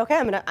afraid to say, okay,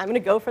 I'm gonna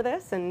go for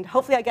this, and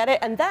hopefully I get it.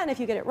 And then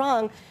if you get it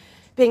wrong,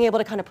 being able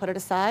to kind of put it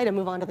aside and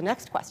move on to the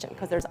next question,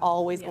 because there's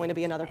always going to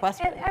be another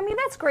question. And, I mean,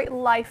 that's great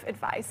life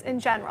advice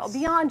in general,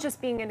 beyond just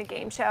being in a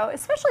game show,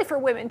 especially for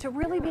women, to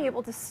really be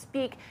able to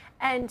speak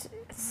and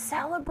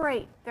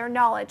celebrate their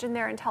knowledge and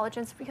their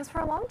intelligence, because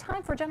for a long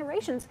time, for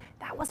generations,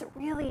 that wasn't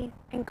really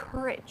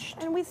encouraged.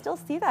 And we still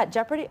see that.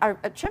 Jeopardy,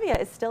 trivia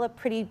is still a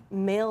pretty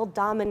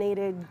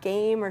male-dominated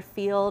game or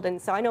field,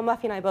 and so I know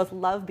Muffy and I both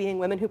love being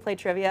women who play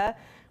trivia.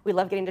 We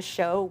love getting to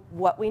show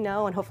what we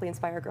know and hopefully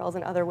inspire girls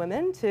and other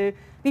women to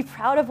be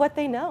proud of what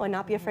they know and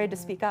not be afraid to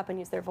speak up and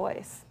use their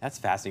voice. That's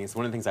fascinating. It's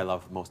one of the things I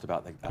love most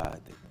about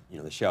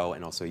the show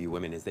and also you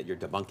women is that you're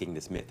debunking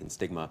this myth and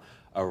stigma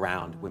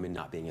around women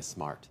not being as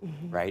smart,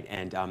 right?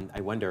 And I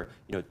wonder,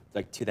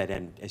 like to that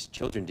end, as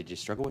children, did you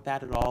struggle with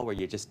that at all, where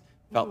you just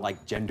felt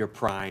like gender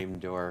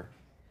primed or?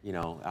 I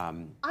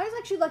was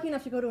actually lucky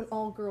enough to go to an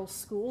all-girls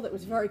school that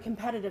was very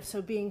competitive, so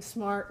being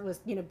smart was,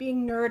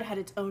 being nerd had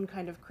its own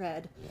kind of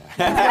cred.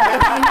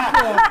 That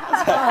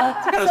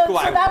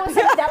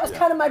was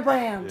kind of my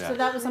brand, so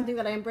that was something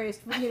that I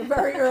embraced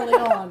very early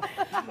on.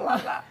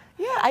 Love that.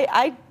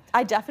 Yeah,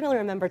 I definitely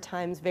remember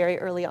times very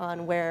early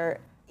on where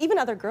even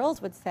other girls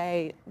would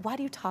say, why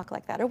do you talk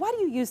like that? Or why do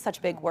you use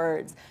such big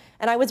words?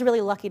 And I was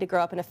really lucky to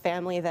grow up in a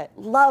family that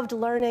loved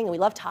learning, and we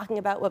loved talking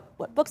about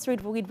what books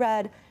we'd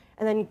read.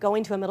 And then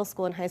going to a middle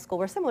school and high school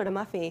where, similar to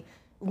Muffy,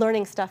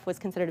 learning stuff was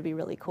considered to be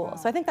really cool. Wow.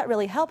 So I think that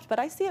really helped, but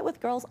I see it with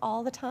girls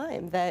all the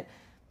time that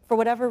for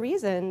whatever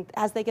reason,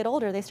 as they get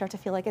older, they start to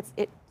feel like it's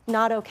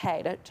not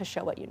okay to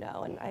show what you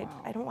know, and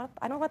I don't want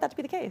that to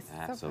be the case.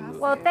 Absolutely.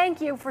 Well,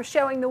 thank you for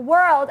showing the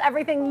world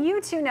everything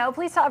you two know.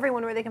 Please tell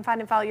everyone where they can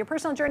find and follow your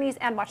personal journeys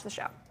and watch the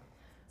show.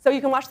 So you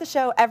can watch the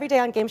show every day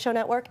on Game Show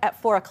Network at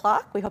 4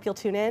 o'clock. We hope you'll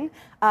tune in.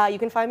 You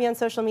can find me on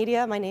social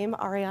media. My name,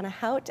 Ariana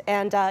Hout,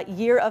 and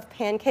Year of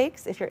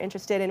Pancakes, if you're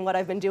interested in what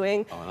I've been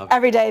doing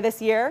every day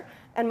this year.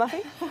 And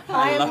Muffy?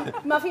 I am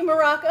Muffy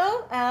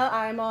Morocco.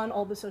 I'm on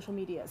all the social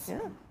medias.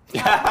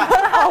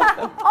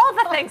 all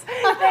the things.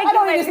 Thank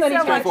you ladies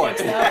so much.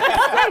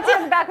 Stay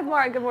tuned, back with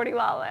more on Good Morning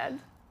Lawland.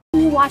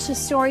 You watch the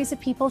stories of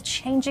people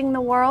changing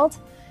the world?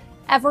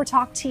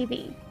 EverTalk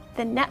TV,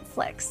 the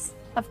Netflix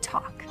of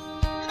talk.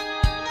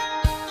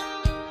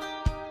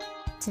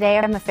 Today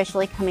I'm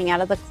officially coming out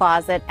of the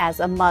closet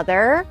as a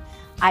mother.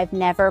 I've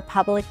never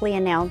publicly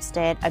announced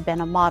it. I've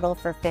been a model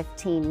for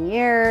 15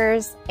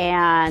 years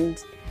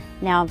and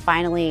now I'm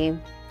finally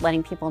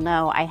letting people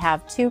know I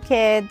have 2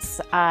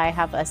 kids. I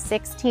have a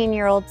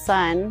 16-year-old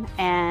son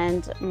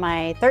and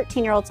my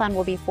 13-year-old son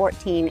will be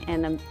 14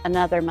 in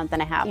another month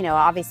and a half.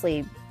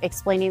 Obviously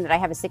explaining that I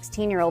have a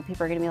 16-year-old,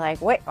 people are gonna be like,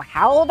 wait,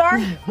 how old are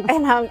you?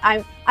 And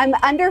I'm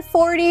under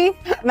 40,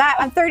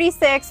 I'm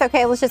 36.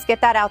 Okay, let's just get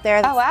that out there.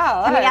 Oh,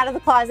 wow. Coming out of the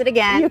closet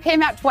again. You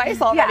came out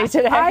twice already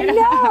today. I know,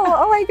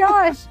 oh my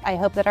gosh. I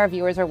hope that our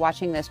viewers are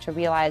watching this to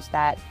realize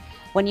that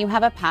when you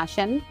have a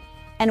passion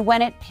and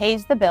when it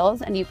pays the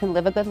bills and you can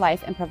live a good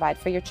life and provide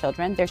for your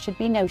children, there should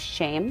be no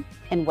shame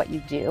in what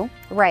you do.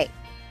 Right.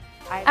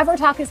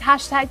 EverTalk is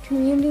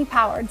 #community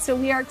powered, so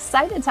we are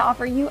excited to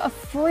offer you a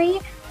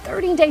free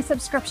 30-day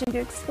subscription to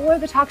explore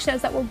the talk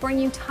shows that will bring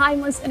you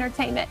timeless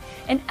entertainment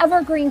and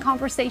evergreen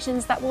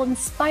conversations that will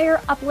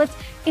inspire, uplift,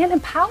 and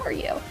empower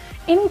you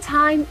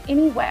anytime,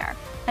 anywhere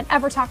at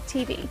EverTalk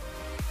TV.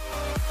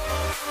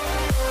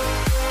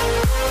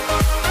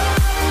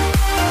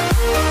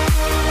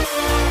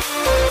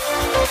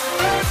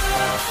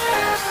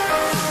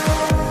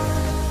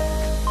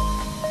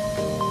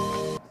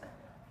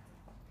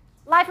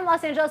 Live from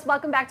Los Angeles,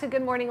 welcome back to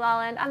Good Morning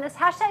Lawland. On this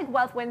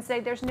 #Wealth Wednesday,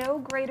 there's no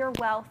greater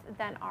wealth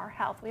than our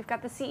health. We've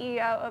got the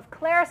CEO of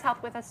Claris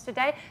Health with us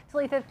today,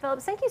 Talitha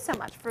Phillips. Thank you so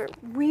much for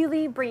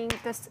really bringing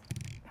this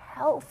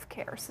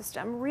healthcare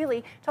system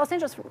really to Los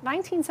Angeles from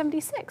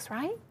 1976,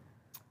 right?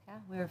 Yeah,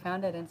 we were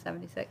founded in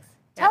 '76.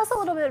 Tell us a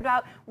little bit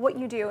about what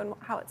you do and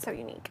how it's so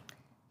unique.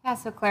 Yeah,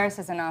 so Claris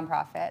is a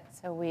nonprofit.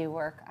 So we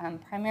work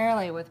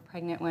primarily with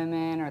pregnant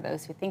women or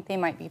those who think they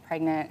might be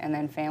pregnant, and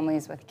then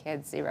families with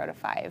kids 0 to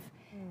 5.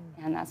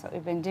 And that's what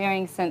we've been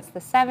doing since the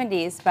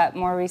 70s, but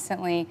more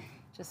recently,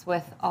 just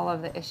with all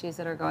of the issues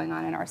that are going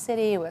on in our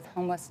city with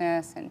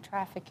homelessness and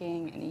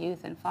trafficking and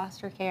youth and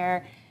foster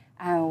care,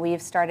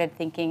 we've started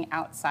thinking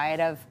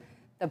outside of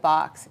the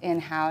box in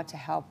how to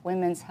help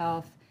women's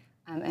health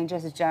and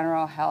just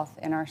general health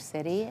in our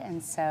city.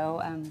 And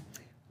so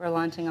we're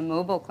launching a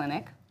mobile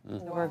clinic. So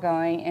we're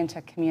going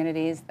into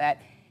communities that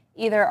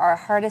either are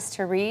hardest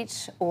to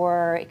reach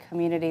or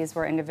communities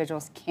where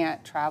individuals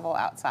can't travel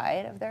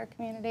outside of their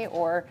community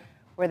or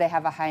where they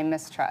have a high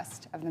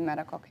mistrust of the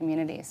medical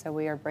community. So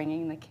we are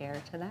bringing the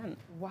care to them.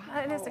 Wow.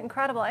 That is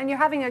incredible. And you're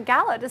having a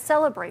gala to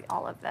celebrate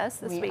all of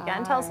this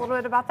weekend. Tell us a little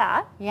bit about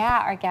that. Yeah,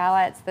 our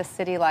gala, it's the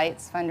City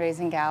Lights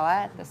fundraising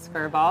gala at the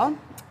Skirball.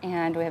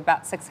 And we have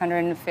about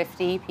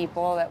 650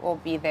 people that will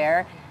be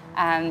there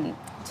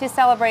to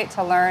celebrate,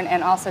 to learn,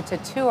 and also to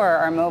tour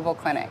our mobile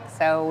clinic.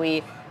 So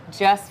we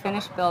just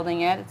finished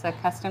building it. It's a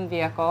custom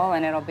vehicle,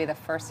 and it'll be the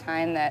first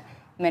time that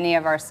many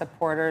of our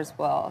supporters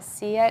will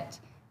see it,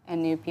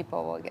 and new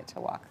people will get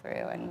to walk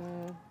through.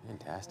 And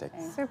fantastic.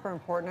 Super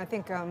important. I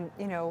think,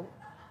 you know,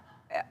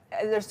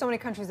 there's so many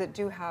countries that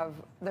do have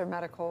their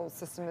medical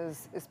system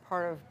is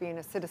part of being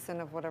a citizen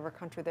of whatever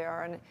country they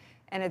are,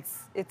 and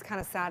it's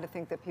kind of sad to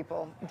think that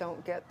people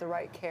don't get the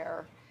right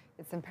care.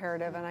 It's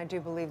imperative, and I do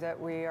believe that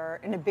we are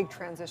in a big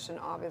transition,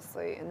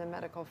 obviously, in the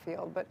medical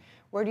field. But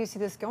where do you see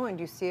this going?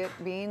 Do you see it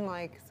being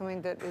like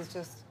something that is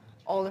just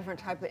all different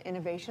type of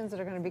innovations that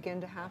are going to begin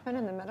to happen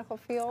in the medical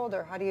field,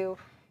 or how do you,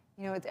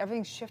 you know,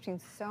 everything's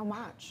shifting so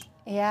much.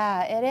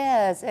 Yeah, it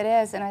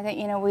is, and I think,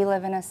 you know, we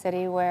live in a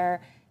city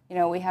where, you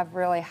know, we have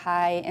really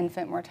high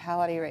infant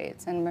mortality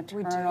rates and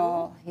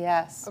maternal. We do?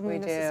 Yes, I mean, we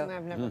this do. is something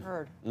I've never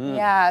heard.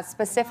 Yeah,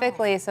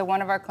 specifically, so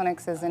one of our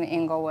clinics is in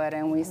Inglewood,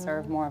 and we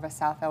serve more of a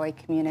South LA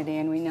community,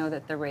 and we know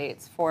that the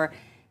rates, for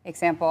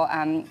example,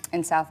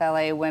 in South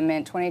LA,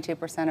 women,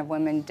 22% of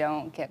women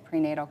don't get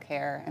prenatal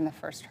care in the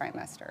first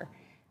trimester.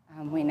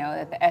 We know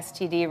that the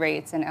STD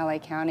rates in LA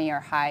County are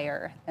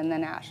higher than the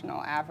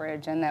national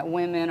average, and that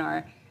women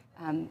are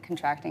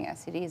contracting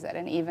STDs at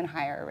an even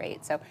higher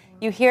rate. So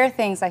you hear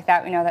things like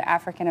that. We know that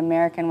African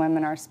American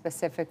women are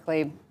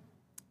specifically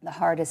the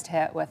hardest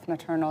hit with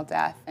maternal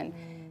death and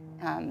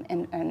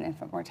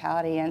infant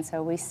mortality. And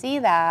so we see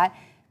that,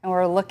 and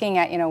we're looking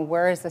at, you know,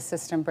 where is the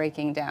system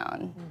breaking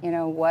down? You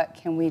know, what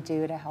can we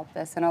do to help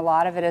this? And a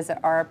lot of it is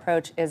that our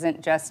approach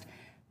isn't just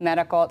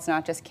medical. It's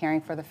not just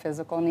caring for the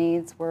physical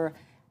needs. We're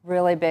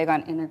really big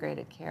on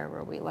integrated care,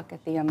 where we look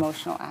at the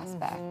emotional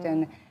aspect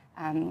and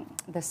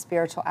the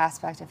spiritual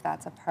aspect, if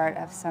that's a part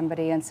of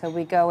somebody. And so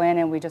we go in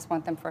and we just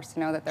want them first to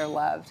know that they're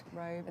loved,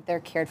 that they're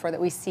cared for, that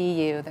we see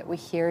you, that we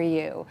hear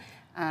you.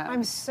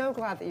 I'm so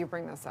glad that you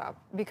bring this up,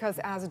 because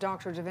as a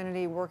doctor of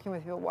divinity working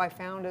with people, what I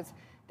found is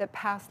that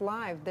past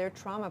life, their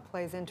trauma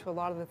plays into a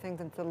lot of the things,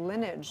 into the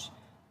lineage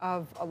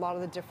of a lot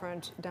of the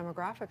different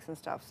demographics and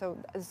stuff. So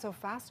it's so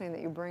fascinating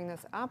that you bring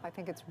this up. I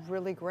think it's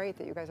really great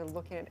that you guys are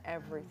looking at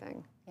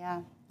everything. Yeah,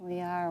 we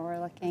are.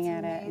 We're looking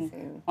at it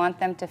and want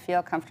them to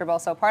feel comfortable.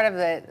 So part of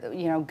the,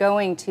 you know,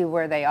 going to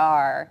where they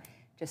are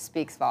just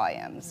speaks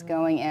volumes.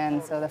 Going in,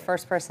 so the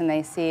first person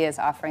they see is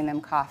offering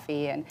them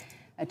coffee and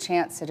a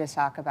chance to just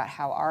talk about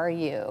how are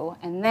you,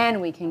 and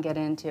then we can get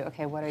into,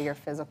 okay, what are your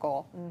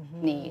physical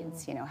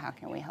needs? You know, how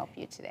can we help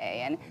you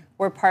today? And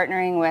we're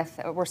partnering with,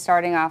 we're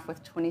starting off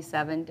with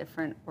 27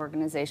 different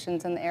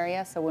organizations in the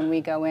area. So when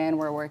we go in,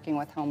 we're working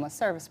with homeless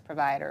service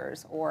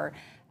providers or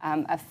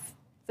a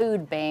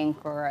food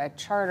bank or a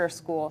charter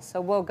school. So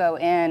we'll go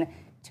in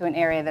to an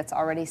area that's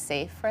already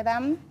safe for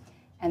them,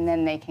 and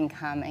then they can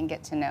come and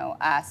get to know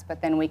us,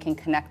 but then we can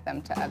connect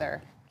them to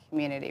other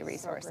community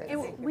resources.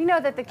 We know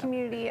that the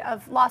community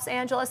of Los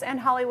Angeles and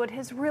Hollywood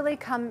has really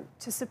come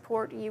to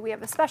support you. We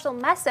have a special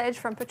message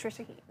from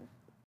Patricia Heaton.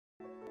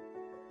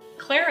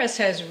 Claris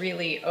has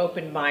really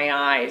opened my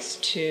eyes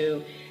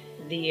to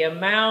the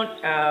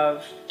amount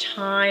of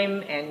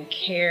time and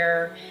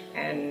care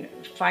and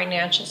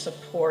financial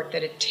support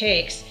that it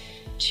takes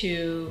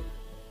to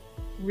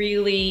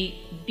really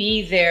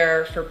be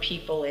there for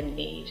people in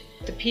need.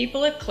 The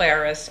people at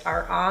Claris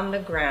are on the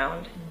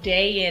ground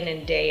day in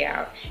and day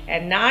out,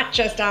 and not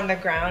just on the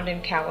ground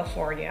in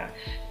California,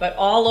 but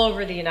all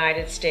over the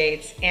United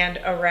States and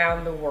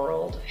around the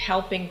world,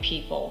 helping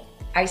people.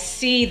 I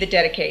see the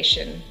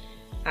dedication,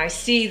 I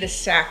see the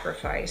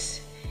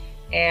sacrifice,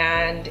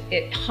 and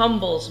it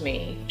humbles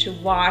me to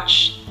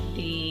watch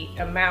the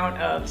amount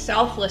of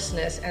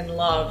selflessness and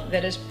love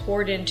that is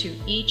poured into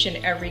each and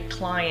every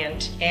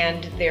client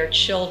and their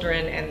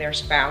children and their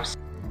spouse.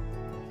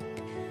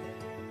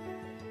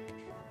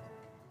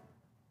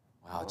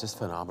 Wow, just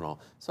phenomenal.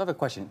 So I have a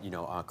question. You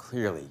know,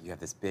 clearly you have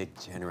this big,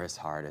 generous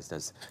heart, as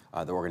does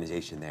the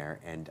organization there,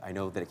 and I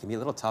know that it can be a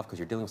little tough because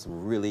you're dealing with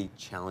some really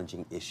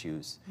challenging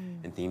issues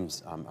and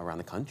themes around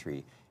the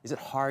country. Is it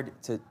hard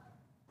to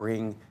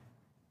bring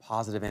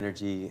positive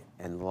energy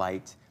and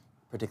light,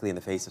 particularly in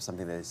the face of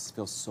something that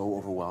feels so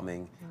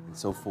overwhelming and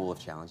so full of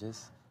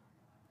challenges?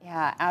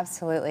 Yeah,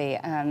 absolutely.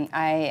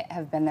 I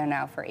have been there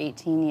now for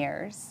 18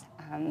 years.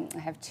 I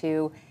have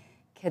 2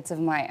 kids of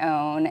my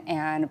own,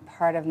 and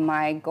part of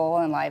my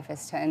goal in life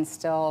is to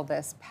instill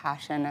this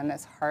passion and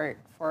this heart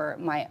for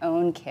my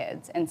own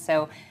kids. And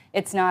so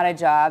it's not a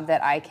job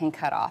that I can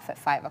cut off at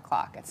 5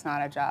 o'clock. It's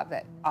not a job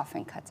that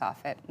often cuts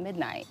off at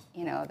midnight.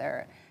 You know,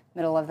 they're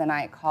middle of the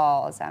night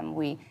calls.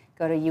 We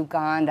go to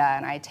Uganda,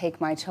 and I take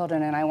my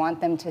children, and I want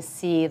them to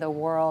see the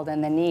world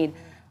and the need.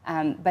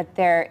 But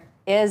there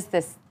is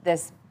this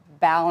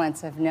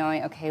balance of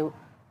knowing, okay,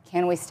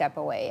 can we step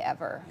away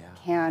ever? Yeah.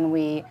 Can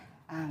we,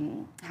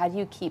 how do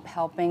you keep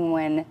helping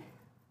when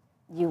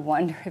you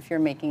wonder if you're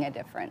making a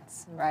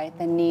difference, right?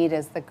 The need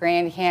is the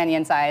Grand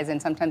Canyon size,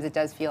 and sometimes it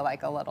does feel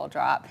like a little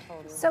drop.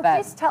 So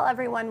please tell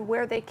everyone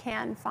where they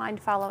can find,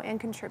 follow, and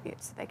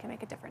contribute so they can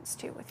make a difference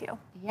too with you.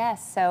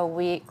 Yes, so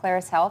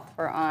Claris Health,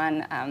 we're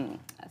on,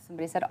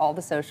 somebody said all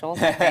the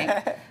socials, I think.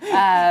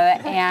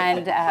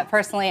 And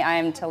personally,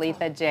 I'm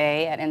Talitha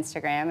J at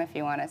Instagram if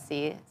you want to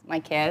see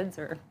my kids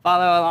or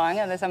follow along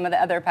on some of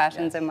the other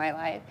passions in my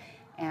life.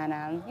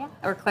 And yeah,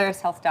 or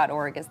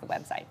clarishealth.org is the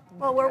website.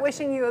 Well, we're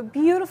wishing you a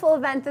beautiful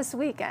event this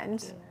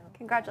weekend.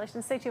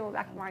 Congratulations. Stay tuned. We'll be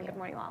back tomorrow on Good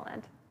Morning La La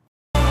Land.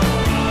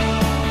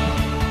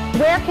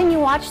 Where can you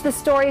watch the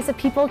stories of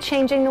people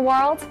changing the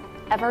world?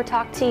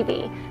 EverTalk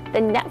TV, the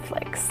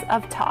Netflix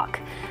of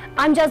talk.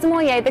 I'm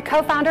GMLA, the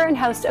co-founder and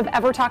host of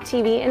EverTalk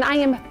TV, and I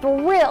am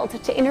thrilled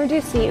to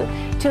introduce you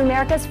to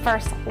America's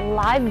first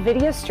live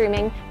video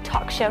streaming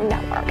talk show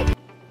network.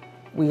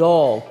 We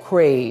all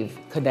crave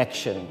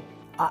connection.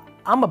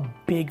 I'm a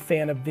big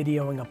fan of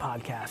videoing a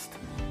podcast.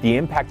 The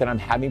impact that I'm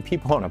having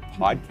people on a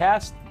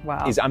podcast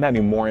is I'm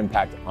having more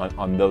impact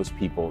on those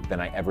people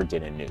than I ever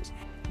did in news.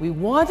 We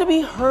want to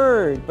be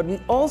heard, but we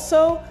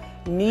also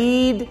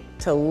need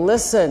to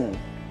listen.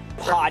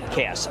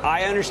 Podcasts,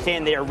 I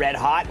understand they are red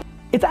hot.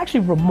 It's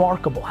actually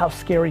remarkable how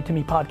scary to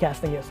me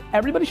podcasting is.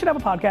 Everybody should have a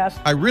podcast.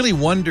 I really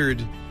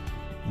wondered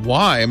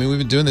why. I mean, we've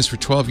been doing this for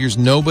 12 years.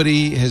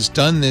 Nobody has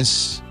done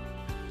this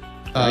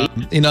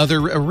in other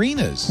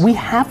arenas. We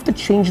have to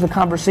change the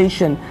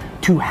conversation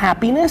to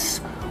happiness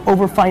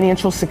over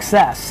financial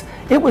success.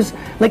 It was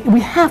like,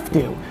 we have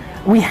to.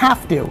 We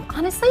have to.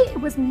 Honestly,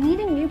 it was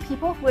meeting new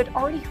people who had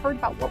already heard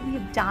about what we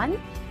have done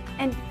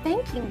and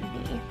thanking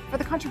me for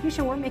the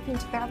contribution we're making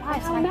to their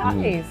lives. Oh,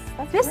 nice.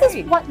 That's this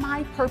great. is what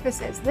my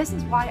purpose is. This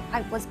is why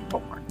I was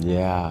born.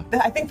 Yeah.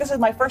 I think this is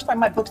my first time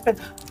my book's been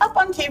up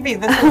on TV.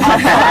 This is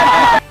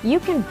awesome. You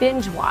can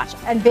binge watch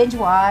and binge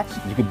watch.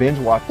 You can binge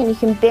watch. And you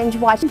can binge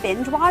watch.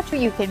 Binge watch.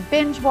 You can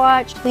binge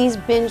watch. Please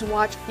binge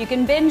watch. You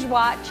can binge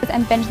watch.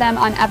 And binge them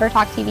on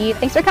EverTalk TV.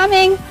 Thanks for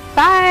coming.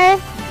 Bye.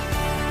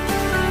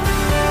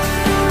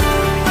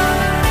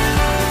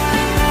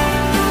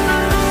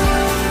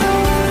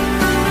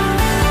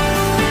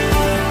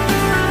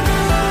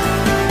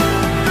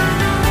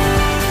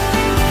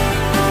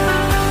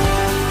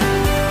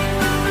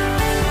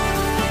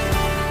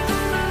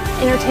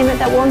 Entertainment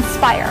that will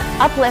inspire,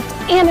 uplift,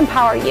 and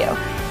empower you.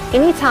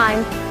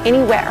 Anytime,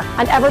 anywhere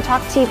on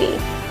EverTalk TV,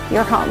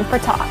 your home for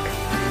talk.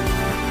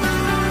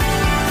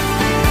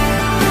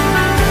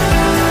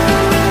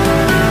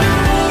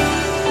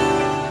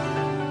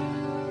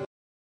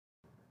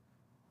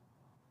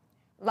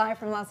 Live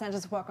from Los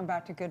Angeles, welcome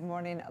back to Good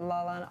Morning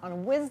La La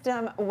on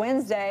Wisdom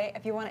Wednesday.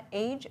 If you want to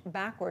age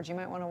backwards, you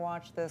might want to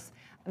watch this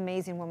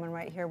amazing woman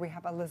right here. We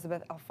have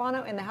Elizabeth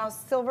Alfano in the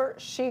house, Silver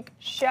Chic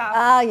Chef.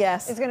 Ah,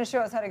 yes. Is going to show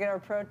us how to get our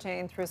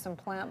protein through some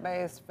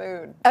plant-based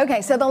food.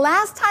 Okay, so the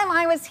last time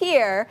I was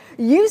here,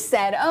 you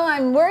said, oh,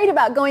 I'm worried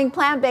about going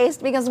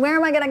plant-based because where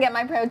am I going to get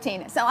my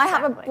protein? So I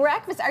have a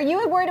breakfast. Are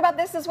you worried about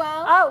this as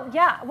well? Oh,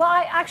 yeah. Well,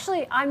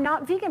 I'm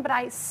not vegan, but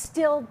I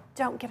still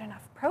don't get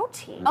enough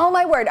protein. Oh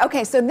my word.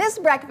 Okay, so this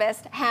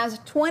breakfast has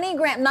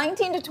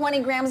 19 to 20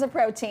 grams of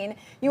protein.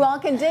 You all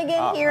can dig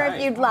in here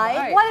if you'd like.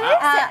 Right. What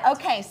is it?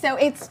 Okay, so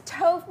it's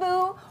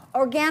tofu,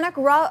 organic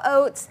raw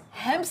oats,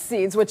 hemp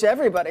seeds, which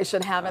everybody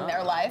should have in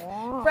their life,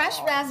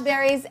 fresh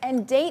raspberries,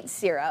 and date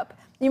syrup.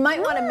 You might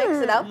want to mix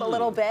it up a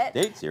little bit.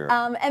 Date syrup.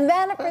 And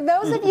then for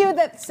those of you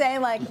that say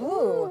like,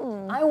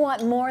 ooh, I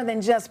want more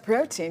than just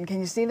protein.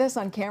 Can you see this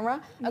on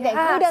camera? Okay,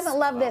 who doesn't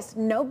love this?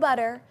 No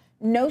butter.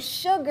 No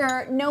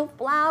sugar, no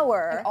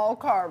flour. And all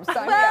carbs.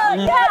 Well,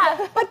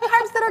 yeah, but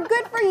carbs that are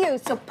good for you.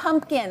 So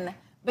pumpkin,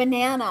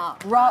 banana,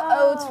 raw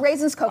oats,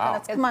 raisins,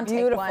 coconuts. Come on,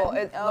 beautiful. Take one.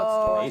 It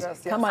looks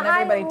delicious. Come on,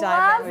 everybody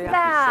dive in. I love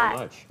that.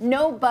 So much.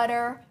 No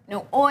butter,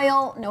 no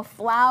oil, no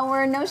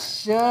flour, no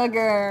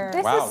sugar.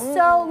 This is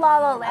so La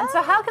La Land.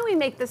 So how can we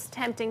make this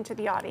tempting to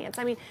the audience?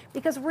 I mean,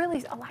 because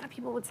really a lot of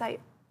people would say,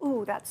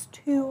 ooh, that's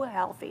too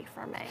healthy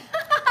for me.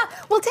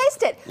 Well,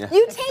 taste it. Yeah.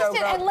 You It's taste so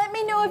it and gross. let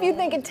me know if you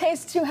think it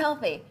tastes too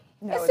healthy.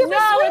 No, it's it's super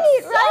not. sweet,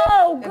 It's right?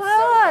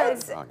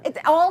 so good. It's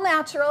all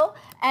natural,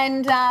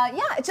 and yeah,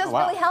 it's just Oh,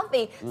 wow. really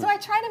healthy. So I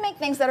try to make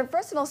things that are,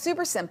 first of all,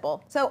 super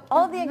simple. So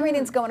all the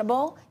ingredients go in a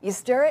bowl, you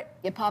stir it,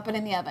 you pop it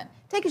in the oven.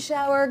 Take a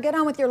shower, get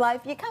on with your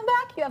life. You come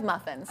back, you have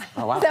muffins.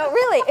 Oh, wow. So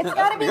really, it's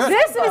got to be Good.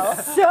 this Simple.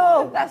 is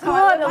so That's good.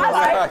 how I live my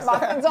life.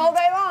 like Muffins all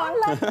day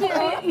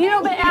long. You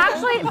know, but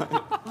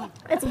actually,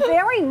 it's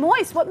very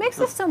moist. What makes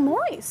this so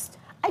moist?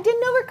 I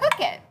didn't overcook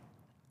it.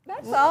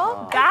 That's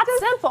all. That's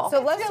simple.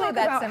 So let's really talk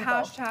that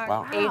about simple. hashtag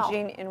Wow.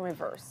 aging in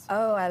reverse.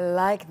 Oh, I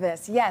like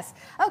this. Yes.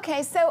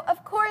 Okay, so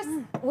of course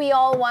we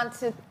all want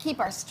to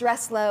keep our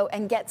stress low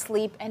and get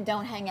sleep and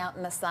don't hang out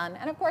in the sun.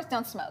 And of course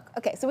don't smoke.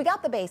 Okay, so we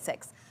got the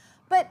basics.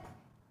 But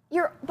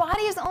your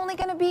body is only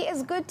going to be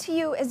as good to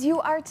you as you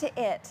are to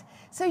it.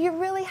 So you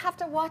really have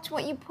to watch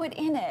what you put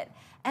in it.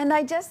 And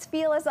I just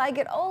feel as I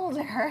get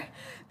older,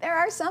 there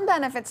are some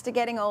benefits to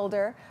getting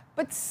older,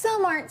 but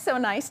some aren't so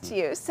nice to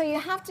you. So you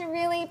have to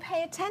really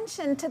pay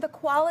attention to the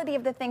quality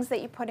of the things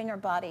that you put in your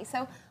body.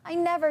 So I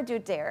never do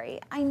dairy.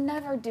 I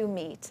never do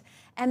meat.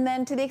 And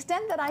then to the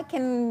extent that I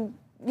can,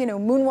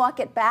 moonwalk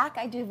it back,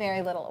 I do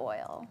very little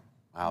oil.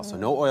 Wow, so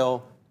no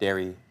oil,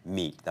 dairy,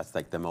 meat. That's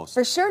like the most.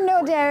 For sure,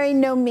 no dairy,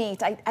 no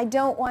meat. I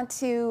don't want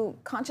to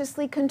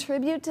consciously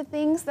contribute to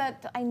things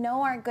that I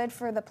know aren't good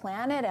for the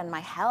planet and my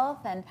health.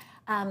 And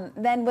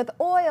then with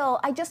oil,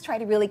 I just try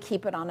to really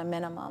keep it on a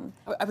minimum.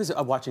 I was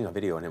watching a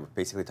video and it was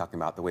basically talking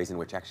about the ways in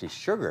which actually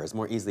sugar is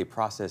more easily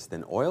processed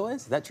than oil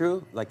is. Is that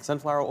true? Like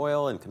sunflower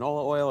oil and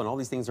canola oil and all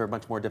these things are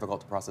much more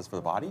difficult to process for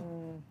the body?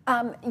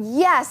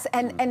 Yes,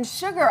 and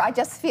sugar, I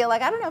just feel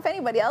like, I don't know if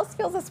anybody else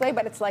feels this way,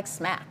 but it's like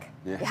smack.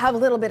 Yeah. You have a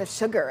little bit of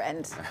sugar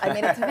and, I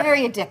mean, it's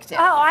very addictive.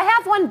 Oh, I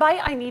have one bite.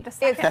 I need a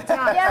second. It's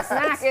not Yes,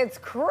 smack, it's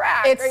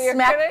crack. It's Are you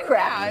smack kidding?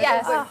 crack. Yeah, Yes.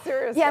 it's like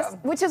serious Yes.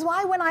 stuff. Which is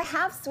why when I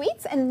have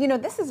sweets, and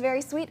this is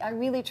very sweet, I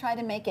really try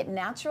to make it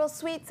natural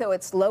sweet, so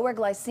it's lower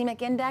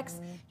glycemic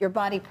index. Your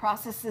body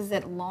processes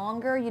it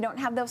longer. You don't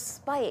have those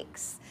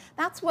spikes.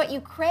 That's what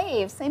you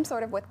crave. Same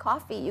sort of with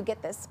coffee. You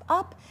get this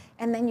up,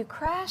 and then you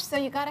crash, so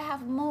you got to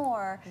have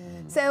more.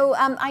 So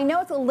I know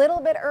it's a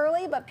little bit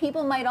early, but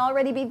people might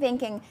already be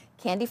thinking,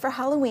 candy for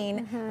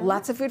Halloween,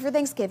 lots of food for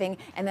Thanksgiving,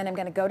 and then I'm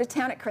going to go to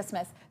town at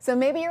Christmas. So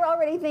maybe you're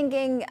already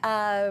thinking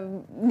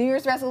New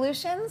Year's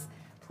resolutions.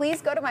 Please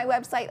go to my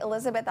website,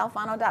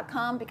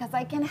 elizabethalfano.com, because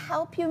I can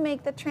help you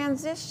make the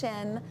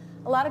transition.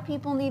 A lot of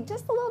people need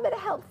just a little bit of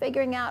help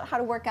figuring out how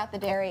to work out the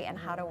dairy and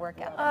how to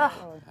work out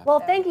the Well,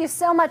 thank you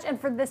so much,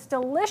 and for this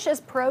delicious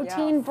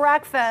protein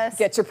breakfast.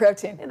 Get your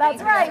protein.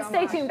 That's right.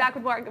 Stay tuned. Back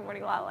with more Good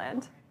Morning La La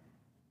Land.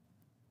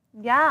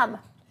 Yum.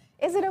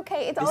 Is it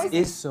okay? It's This always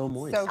is so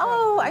moist.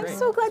 Oh, I'm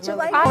so glad you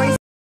like Really it.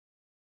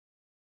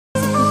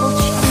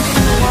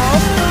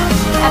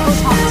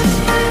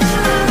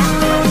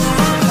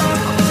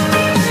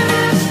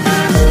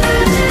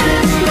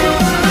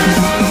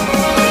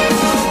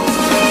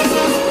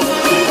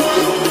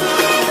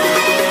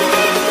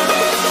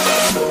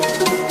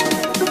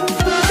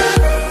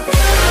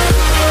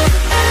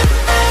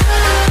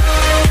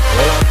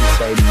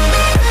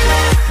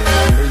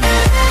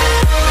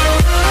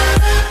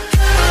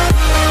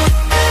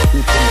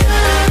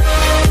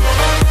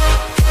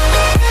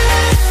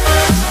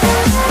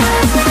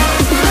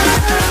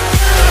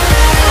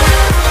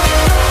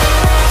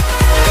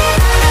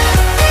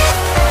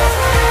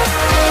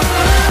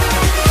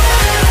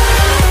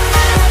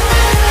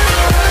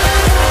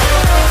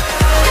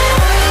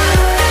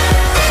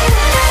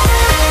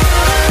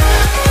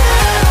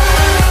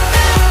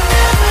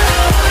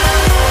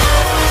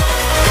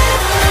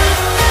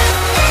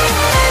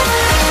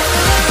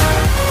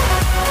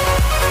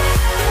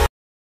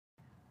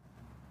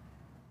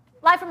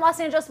 Live from Los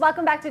Angeles,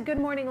 welcome back to Good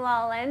Morning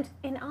La La Land.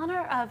 In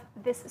honor of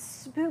this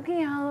spooky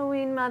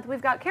Halloween month,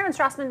 we've got Karen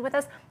Strassman with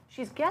us.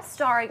 She's guest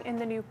starring in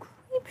the new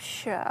Creep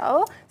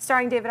Show,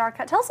 starring David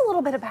Arquette. Tell us a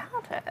little bit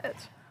about it.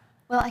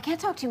 Well, I can't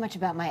talk too much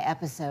about my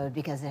episode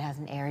because it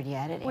hasn't aired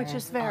yet. It Which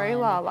airs is very on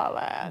La La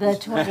Land. the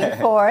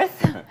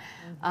 24th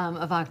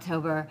of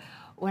October.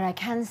 What I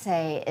can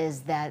say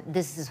is that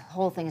this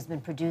whole thing has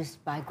been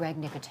produced by Greg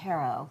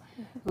Nicotero,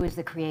 who is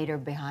the creator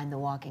behind The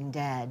Walking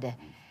Dead.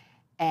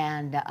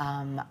 And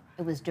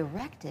it was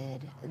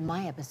directed,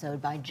 my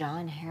episode, by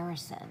John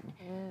Harrison,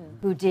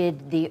 who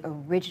did the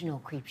original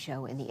Creep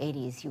Show in the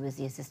 80s. He was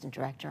the assistant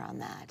director on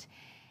that.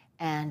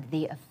 And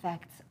the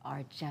effects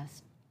are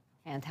just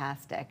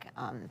fantastic.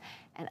 And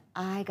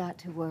I got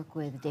to work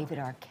with David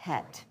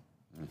Arquette.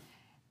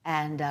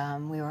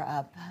 And we were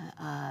up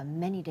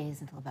many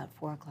days until about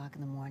 4 o'clock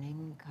in the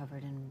morning,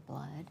 covered in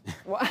blood.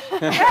 But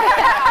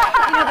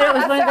it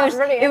was one of those.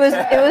 It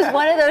was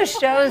one of those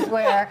shows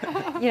where,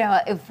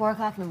 at 4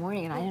 o'clock in the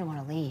morning, and I didn't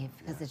want to leave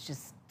because it's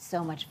just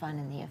so much fun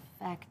and the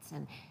effects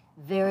and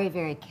very,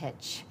 very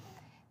kitsch.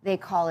 They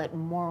call it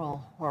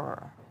moral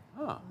horror.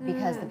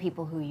 Because the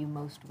people who you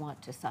most want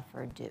to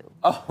suffer do.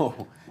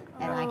 Oh.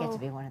 And I get to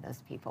be one of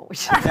those people, which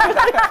is fun.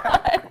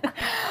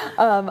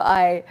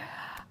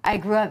 I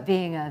grew up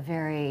being a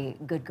very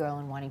good girl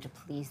and wanting to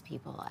please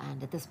people,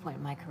 and at this point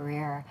in my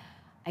career,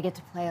 I get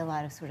to play a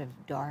lot of sort of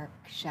dark,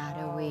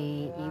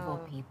 shadowy, evil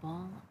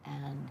people,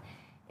 and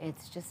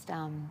it's just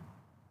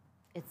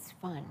it's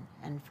fun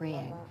and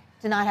freeing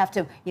to not have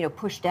to, you know,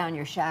 push down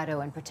your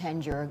shadow and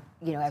pretend you're,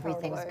 you know,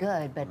 everything's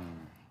good, but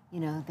you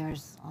know,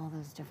 there's all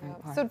those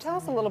different parts. So tell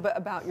us a little bit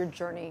about your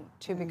journey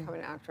to become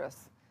an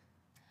actress.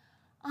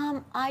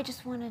 I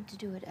just wanted to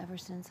do it ever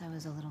since I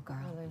was a little girl.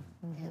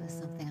 It was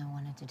something I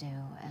wanted to do,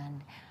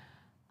 and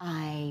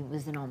I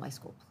was in all my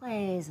school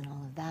plays and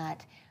all of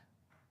that,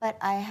 but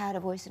I had a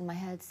voice in my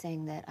head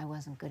saying that I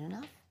wasn't good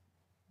enough.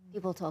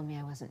 People told me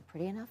I wasn't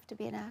pretty enough to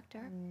be an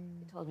actor.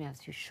 They told me I was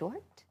too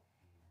short.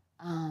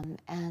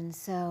 And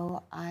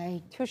so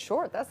I... Too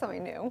short? That's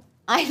something new.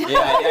 I know.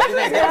 Yeah, I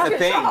think that's the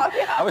thing.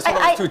 I was told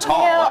I was too tall.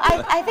 You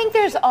know, I think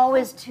there's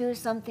always to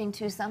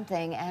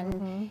something,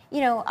 and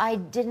you know, I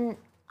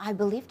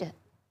believed it.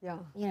 Yeah.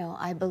 You know,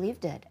 I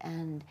believed it,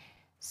 and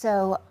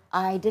so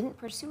I didn't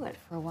pursue it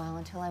for a while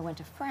until I went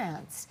to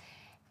France,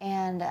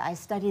 and I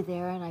studied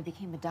there, and I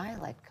became a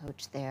dialect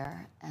coach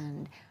there,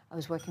 and I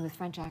was working with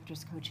French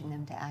actors, coaching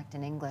them to act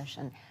in English,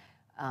 and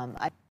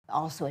I'm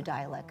also a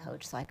dialect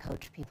coach, so I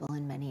coach people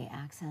in many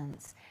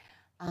accents.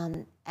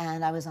 And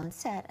I was on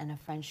set, and a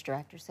French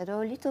director said, "Oh,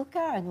 little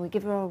Karen, we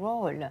give her a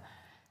role."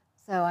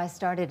 So I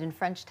started in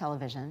French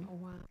television. Oh,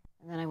 wow.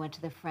 And then I went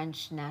to the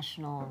French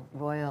National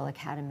Royal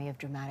Academy of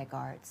Dramatic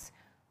Arts,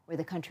 where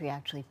the country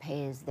actually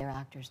pays their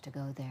actors to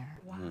go there.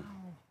 Wow.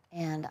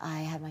 And I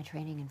had my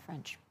training in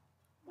French.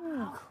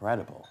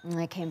 Incredible. And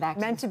I came back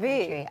Meant to to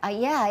this be.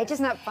 country. Yeah, it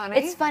just Isn't that funny?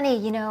 It's funny,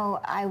 you know.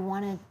 I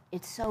wanted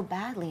it so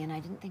badly, and I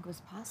didn't think it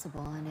was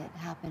possible, and it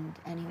happened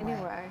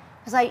anyway.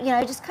 Because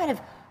I just kind of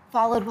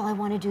followed. Well, I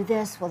want to do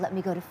this. Well, let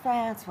me go to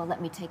France. Well,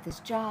 let me take this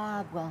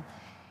job. Well,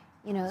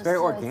 you know. It's very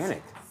so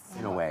organic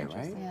in a way,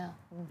 right? Yeah.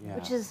 Yeah.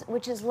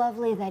 Which is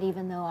lovely. That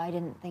even though I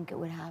didn't think it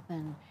would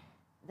happen,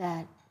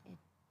 that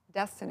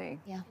destiny.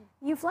 Yeah.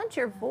 You've lent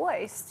your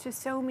voice to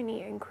so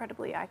many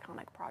incredibly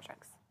iconic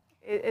projects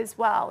as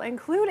well,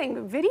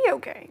 including video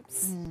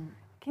games.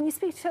 Can you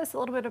speak to us a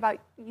little bit about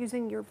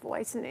using your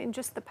voice and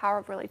just the power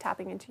of really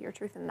tapping into your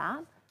truth in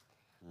that?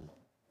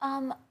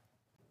 A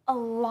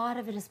lot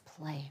of it is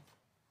play.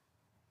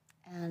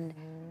 And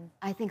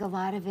I think a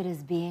lot of it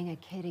is being a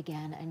kid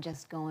again and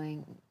just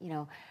going, you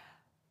know,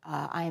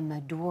 I'm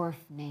a dwarf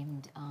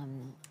named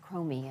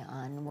Chromie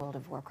on World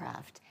of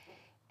Warcraft.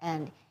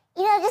 And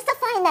you know, just to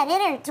find that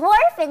inner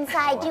dwarf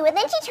inside you, and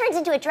then she turns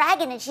into a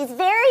dragon, and she's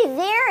very,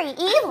 very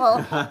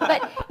evil.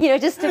 But, you know,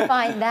 just to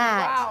find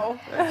that. Wow.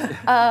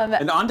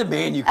 And on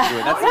demand you can do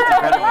it. That's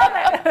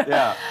incredible.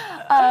 Yeah.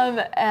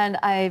 And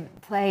I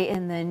play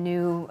in the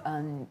new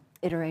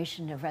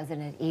iteration of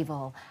Resident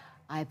Evil.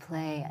 I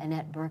play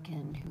Annette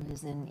Birkin, who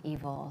is an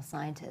evil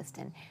scientist,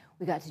 and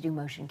we got to do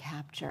motion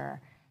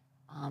capture.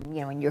 You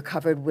know, and you're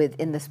covered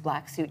in this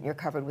black suit, and you're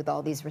covered with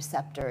all these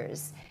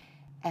receptors.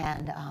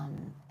 And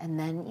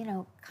then, you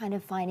know, kind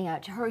of finding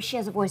out, she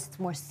has a voice that's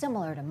more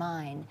similar to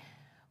mine,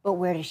 but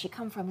where does she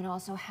come from? And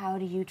also, how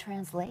do you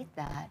translate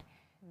that,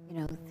 you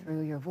know,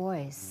 through your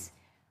voice?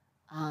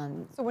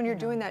 So when you're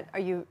doing that, are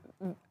you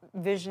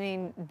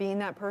visioning being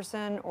that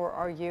person, or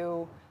are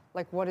you,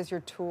 like, what is your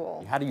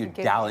tool? How do you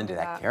dial into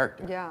that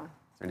character? Yeah. Is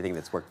there anything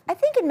that's worked? I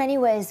think in many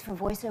ways, for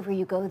voiceover,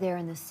 you go there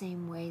in the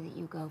same way that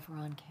you go for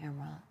on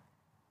camera.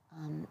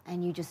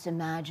 And you just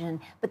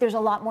imagine, but there's a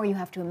lot more you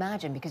have to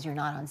imagine because you're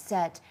not on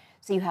set.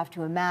 So you have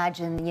to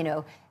imagine, you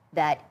know,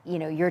 that, you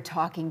know, you're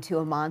talking to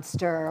a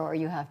monster, or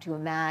you have to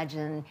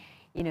imagine,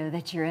 you know,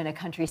 that you're in a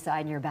countryside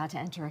and you're about to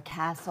enter a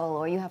castle,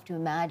 or you have to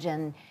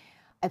imagine,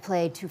 I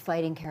played 2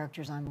 fighting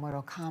characters on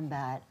Mortal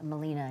Kombat,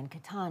 Melina and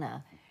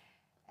Katana.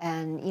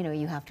 And, you know,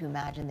 you have to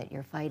imagine that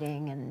you're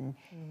fighting and,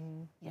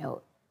 you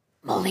know,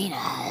 Melina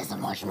is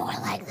much more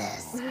like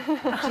this.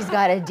 She's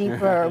got a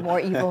deeper, more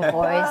evil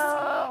voice.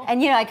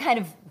 And, you know, I kind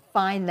of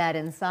find that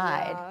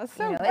inside. Yeah,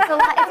 so you know, it's a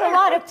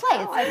lot of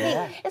play.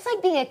 It's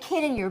like being a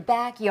kid in your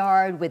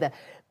backyard with a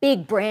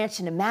big branch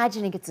and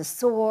imagining it's a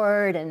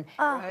sword, and,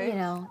 you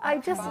know. I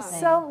just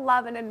so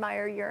love and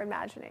admire your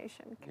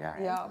imagination.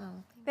 Yeah.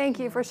 Thank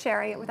you for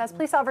sharing it with us.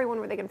 Please tell everyone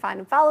where they can find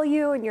and follow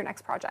you and your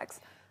next projects.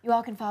 You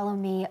all can follow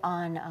me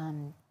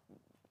on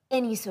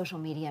any social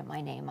media at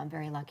my name. I'm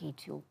very lucky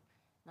to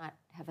not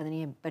have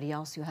anybody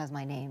else who has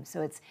my name.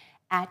 So it's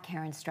at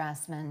Karen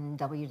Strassman,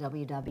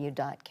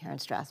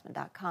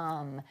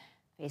 www.karenstrassman.com,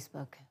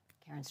 Facebook,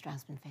 Karen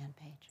Strassman fan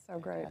page. So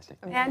great.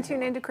 And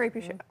tune into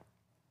Creepy Show.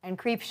 And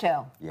Creep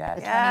Show, yes.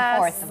 the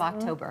 24th of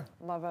October.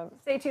 Love it.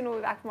 Stay tuned. We'll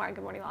be back tomorrow on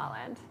Good Morning La La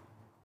Land.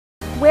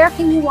 Where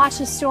can you watch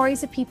the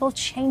stories of people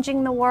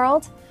changing the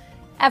world?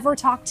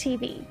 EverTalk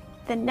TV,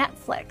 the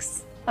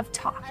Netflix of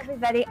talk. Hi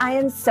everybody, I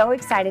am so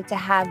excited to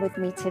have with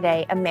me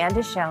today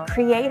Amanda Schoen,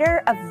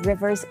 creator of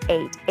Rivers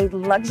 8, a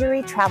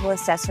luxury travel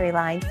accessory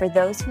line for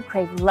those who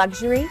crave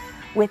luxury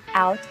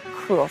without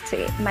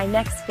cruelty. My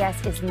next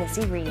guest is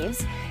Missy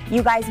Reeves.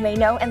 You guys may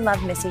know and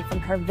love Missy from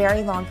her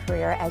very long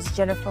career as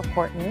Jennifer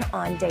Horton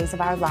on Days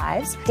of Our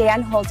Lives.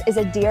 Dan Holtz is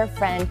a dear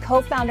friend,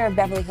 co-founder of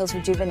Beverly Hills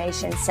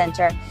Rejuvenation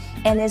Center,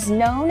 and is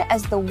known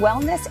as the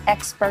wellness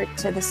expert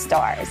to the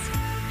stars.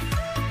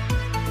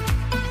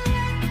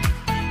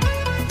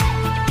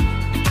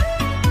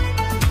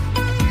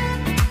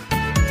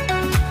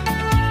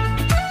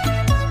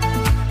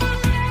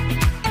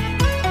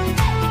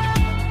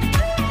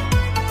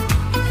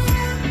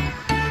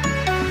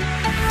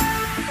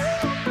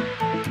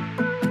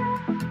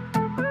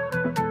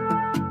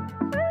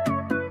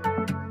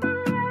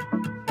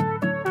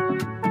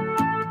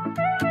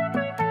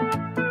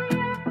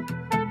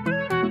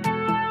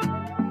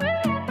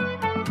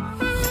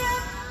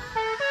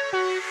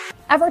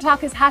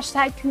 EverTalk is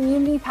hashtag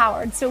community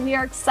powered, so we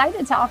are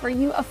excited to offer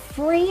you a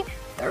free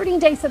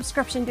 30-day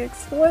subscription to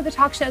explore the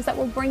talk shows that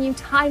will bring you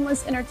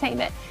timeless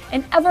entertainment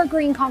and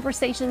evergreen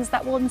conversations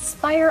that will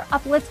inspire,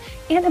 uplift,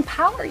 and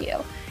empower you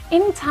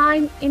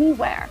anytime,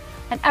 anywhere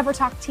at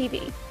EverTalk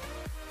TV.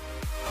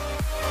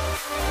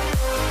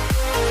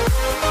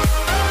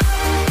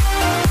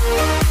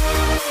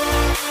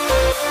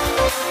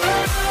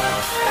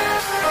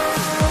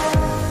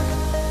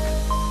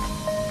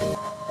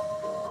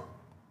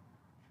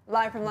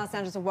 Live from Los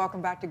Angeles, and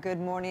welcome back to Good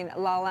Morning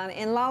La La Land.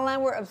 In La La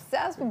Land, we're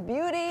obsessed with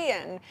beauty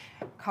and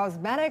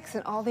cosmetics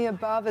and all the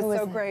above. It's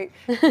so great.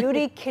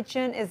 Beauty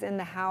Kitchen is in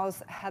the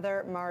house.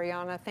 Heather,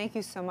 Mariana, thank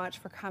you so much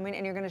for coming,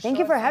 and you're going to show Thank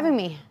you for having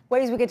me.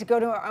 Ways we get to go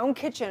to our own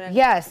kitchen and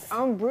Yes.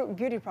 our own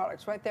beauty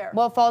products right there.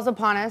 Well, it falls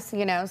upon us,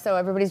 you know, so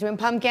everybody's doing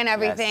pumpkin,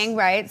 everything,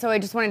 right? So I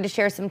just wanted to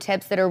share some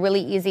tips that are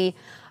really easy.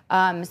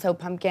 So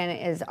pumpkin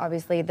is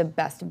obviously the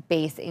best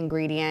base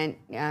ingredient.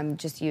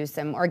 Just use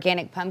some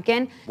organic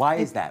pumpkin. Why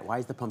is that? Why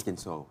is the pumpkin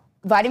so?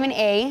 Vitamin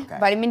A,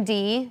 vitamin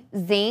D,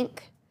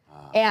 zinc,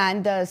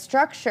 and the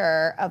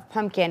structure of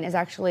pumpkin is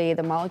actually,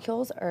 the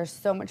molecules are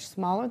so much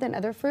smaller than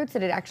other fruits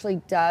that it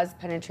actually does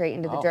penetrate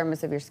into the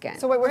dermis of your skin.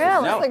 So wait, we're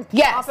just like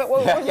yes. pop it.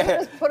 We'll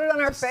just put it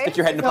on our face. Stick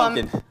your head in the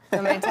pumpkin.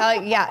 I'm going to tell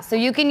you, yeah. So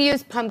you can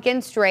use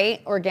pumpkin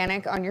straight,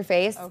 organic, on your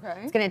face. Okay.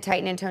 It's going to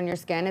tighten and tone your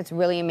skin. It's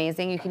really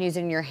amazing. You can use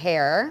it in your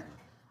hair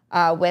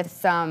with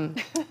some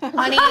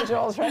honey,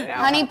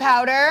 honey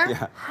powder.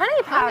 Yeah.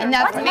 Honey powder. And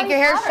that's to make your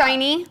hair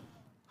shiny.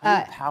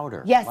 Honey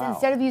powder. Yes, Wow.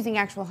 instead of using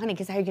actual honey,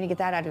 because how are you going to get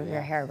that out of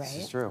your hair, right? This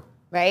is true.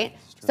 Right?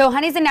 So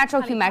honey's a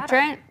natural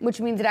humectant,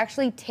 which means it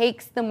actually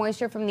takes the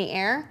moisture from the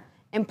air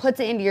and puts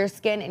it into your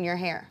skin and your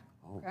hair.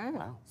 Okay.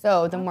 Wow.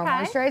 So the more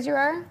moisturized you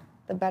are,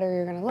 the better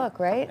you're going to look,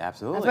 right?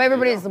 Absolutely. That's why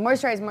everybody's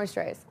moisturize,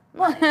 moisturize.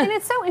 Well, and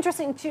it's so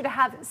interesting too to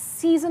have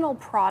seasonal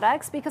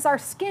products because our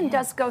skin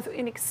does go through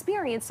and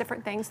experience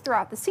different things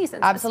throughout the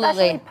seasons.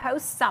 Absolutely. Especially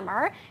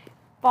post-summer.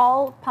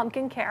 Fall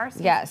pumpkin care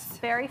seems Yes.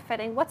 very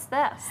fitting. What's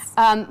this?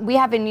 We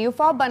have a new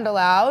fall bundle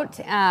out.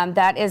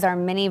 That is our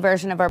mini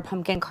version of our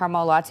pumpkin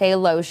caramel latte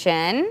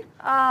lotion.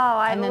 Oh,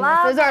 I And then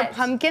love this is our it.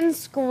 pumpkin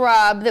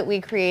scrub that we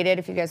created.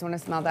 If you guys want to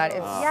smell that, it's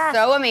Yes.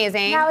 so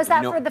amazing. Now, is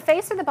that for the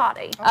face or the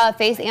body?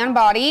 Face and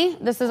body.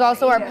 This is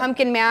also our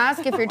pumpkin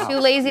mask. If you're too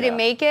lazy to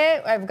make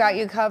it, I've got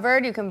you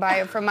covered. You can buy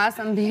it from us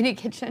on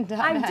beautykitchen.net.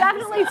 I'm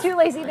definitely too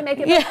lazy to make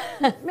it.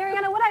 But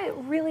Mariana, what I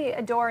really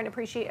adore and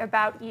appreciate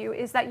about you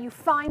is that you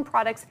find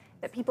products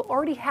that people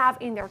already have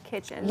in their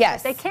kitchen.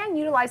 Yes. That they can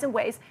utilize in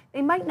ways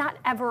they might not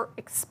ever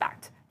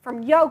expect.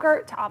 From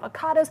yogurt to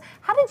avocados.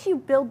 How did you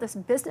build this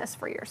business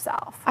for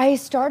yourself? I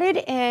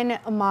started in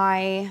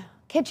my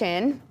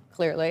kitchen,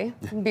 clearly,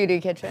 beauty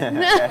kitchen.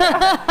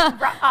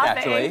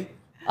 Naturally.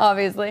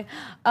 Obviously.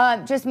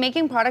 Just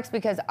making products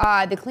because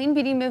the clean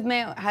beauty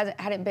movement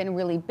hadn't been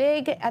really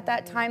big at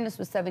that time. This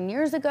was 7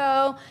 years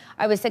ago.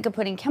 I was sick of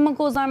putting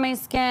chemicals on my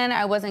skin.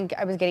 I was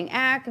getting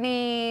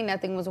acne,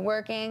 nothing was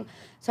working.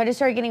 So I just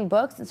started getting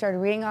books and started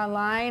reading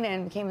online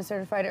and became a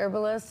certified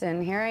herbalist,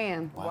 and here I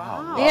am.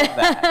 Wow.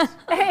 Yeah.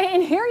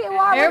 And here you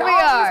are Here with we all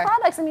are. these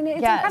products. I mean,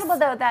 it's Yes. incredible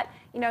though that,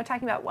 you know,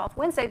 talking about Wealth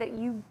Wednesday, that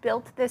you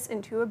built this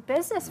into a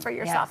business for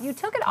yourself. Yes. You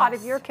took it out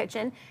of your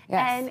kitchen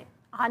and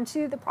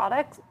onto the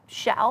product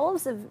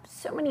shelves of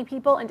so many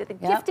people, into the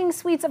gifting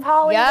suites of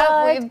Hollywood.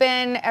 Yeah, we've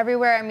been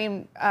everywhere. I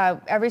mean,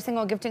 every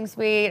single gifting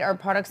suite, our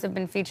products have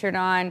been featured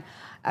on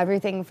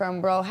everything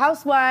from Real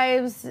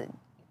Housewives,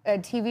 a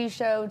TV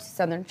show, to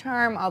Southern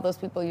Charm. All those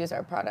people use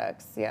our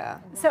products, yeah.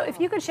 So if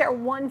you could share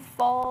one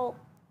fall,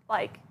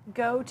 like,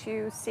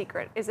 go-to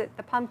secret, is it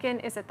the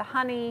pumpkin? Is it the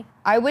honey?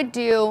 I would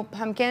do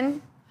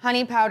pumpkin,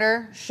 honey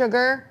powder,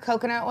 sugar,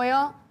 coconut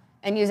oil,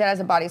 and use it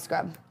as a body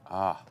scrub.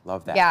 Ah,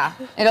 love that. Yeah,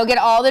 it'll get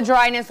all the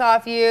dryness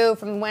off you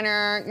from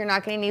winter. You're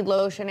not gonna need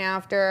lotion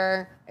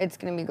after. It's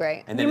gonna be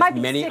great. And then as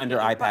many under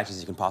eye patches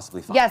you can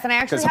possibly find. Yes, and I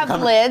actually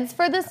have lids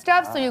for this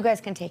stuff, so you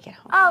guys can take it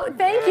home. Oh,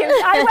 thank you.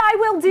 I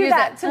will do Use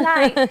that it.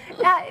 tonight.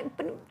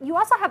 But you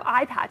also have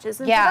eye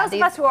patches. And Yeah, for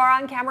those of us who are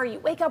on camera, you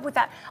wake up with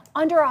that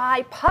under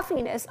eye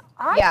puffiness.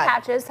 Eye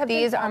patches have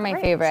these been are my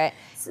great. favorite.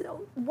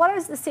 So what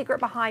is the secret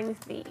behind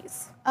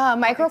these?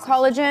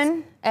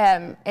 Microcollagen.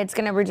 It's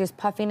gonna reduce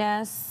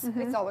puffiness.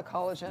 It's all the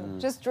collagen.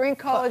 Just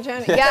drink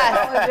collagen.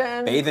 Yes.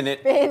 Collagen. Bathe in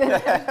it. Bathe in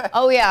it.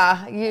 Oh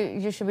yeah,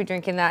 you should be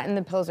drinking that, and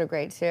the pills are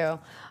great too.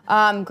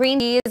 Green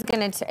tea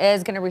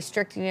is gonna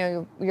restrict, you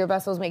know, your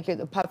vessels, make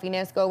the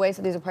puffiness go away.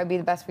 So these will probably be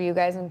the best for you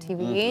guys on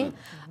TV.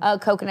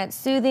 Coconut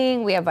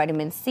soothing. We have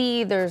vitamin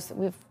C.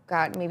 We've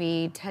got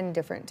maybe 10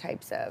 different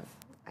types of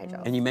eye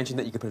gels. And you mentioned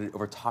that you could put it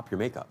over top your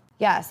makeup.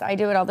 Yes, I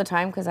do it all the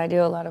time because I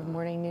do a lot of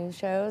morning news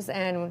shows,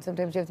 and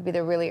sometimes you have to be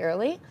there really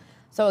early.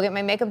 So I'll get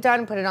my makeup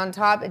done, put it on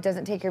top. It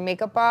doesn't take your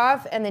makeup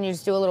off, and then you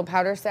just do a little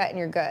powder set, and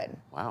you're good.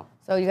 Wow.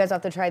 So you guys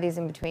have to try these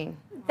in between.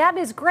 That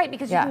is great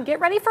because you Yeah. can get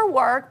ready for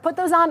work, put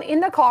those on in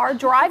the car,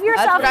 drive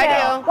yourself what I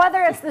there, do.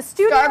 whether it's the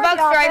studio or the Starbucks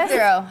office.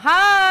 drive-through.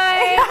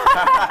 Hi.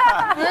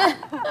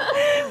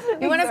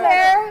 You want a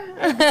pair?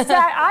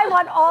 I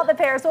want all the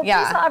pairs. So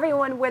Yeah. please tell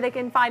everyone where they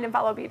can find and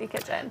follow Beauty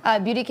Kitchen.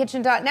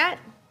 Beautykitchen.net.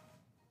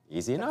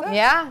 Easy enough.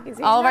 Yeah.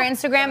 Easy All of our enough.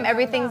 Instagram,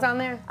 everything's on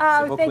there. Oh,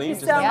 Simple, thank clean, you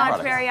just so nice much,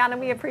 products. Mariana.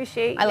 We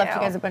appreciate you. I left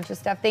you guys a bunch of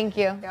stuff. Thank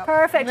you.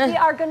 Perfect. We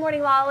are Good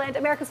Morning La La Land,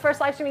 America's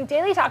first live streaming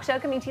daily talk show,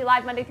 coming to you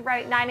live Monday through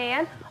Friday at 9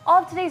 a.m.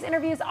 All of today's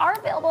interviews are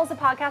available as a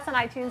podcast on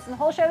iTunes, and the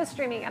whole show is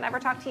streaming on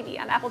EverTalk TV,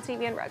 on Apple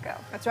TV, and Roku.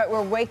 That's right.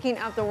 We're waking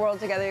up the world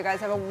together. You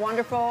guys have a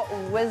wonderful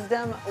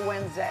Wisdom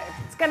Wednesday.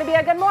 It's going to be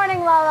a good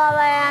morning, La La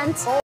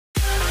Land.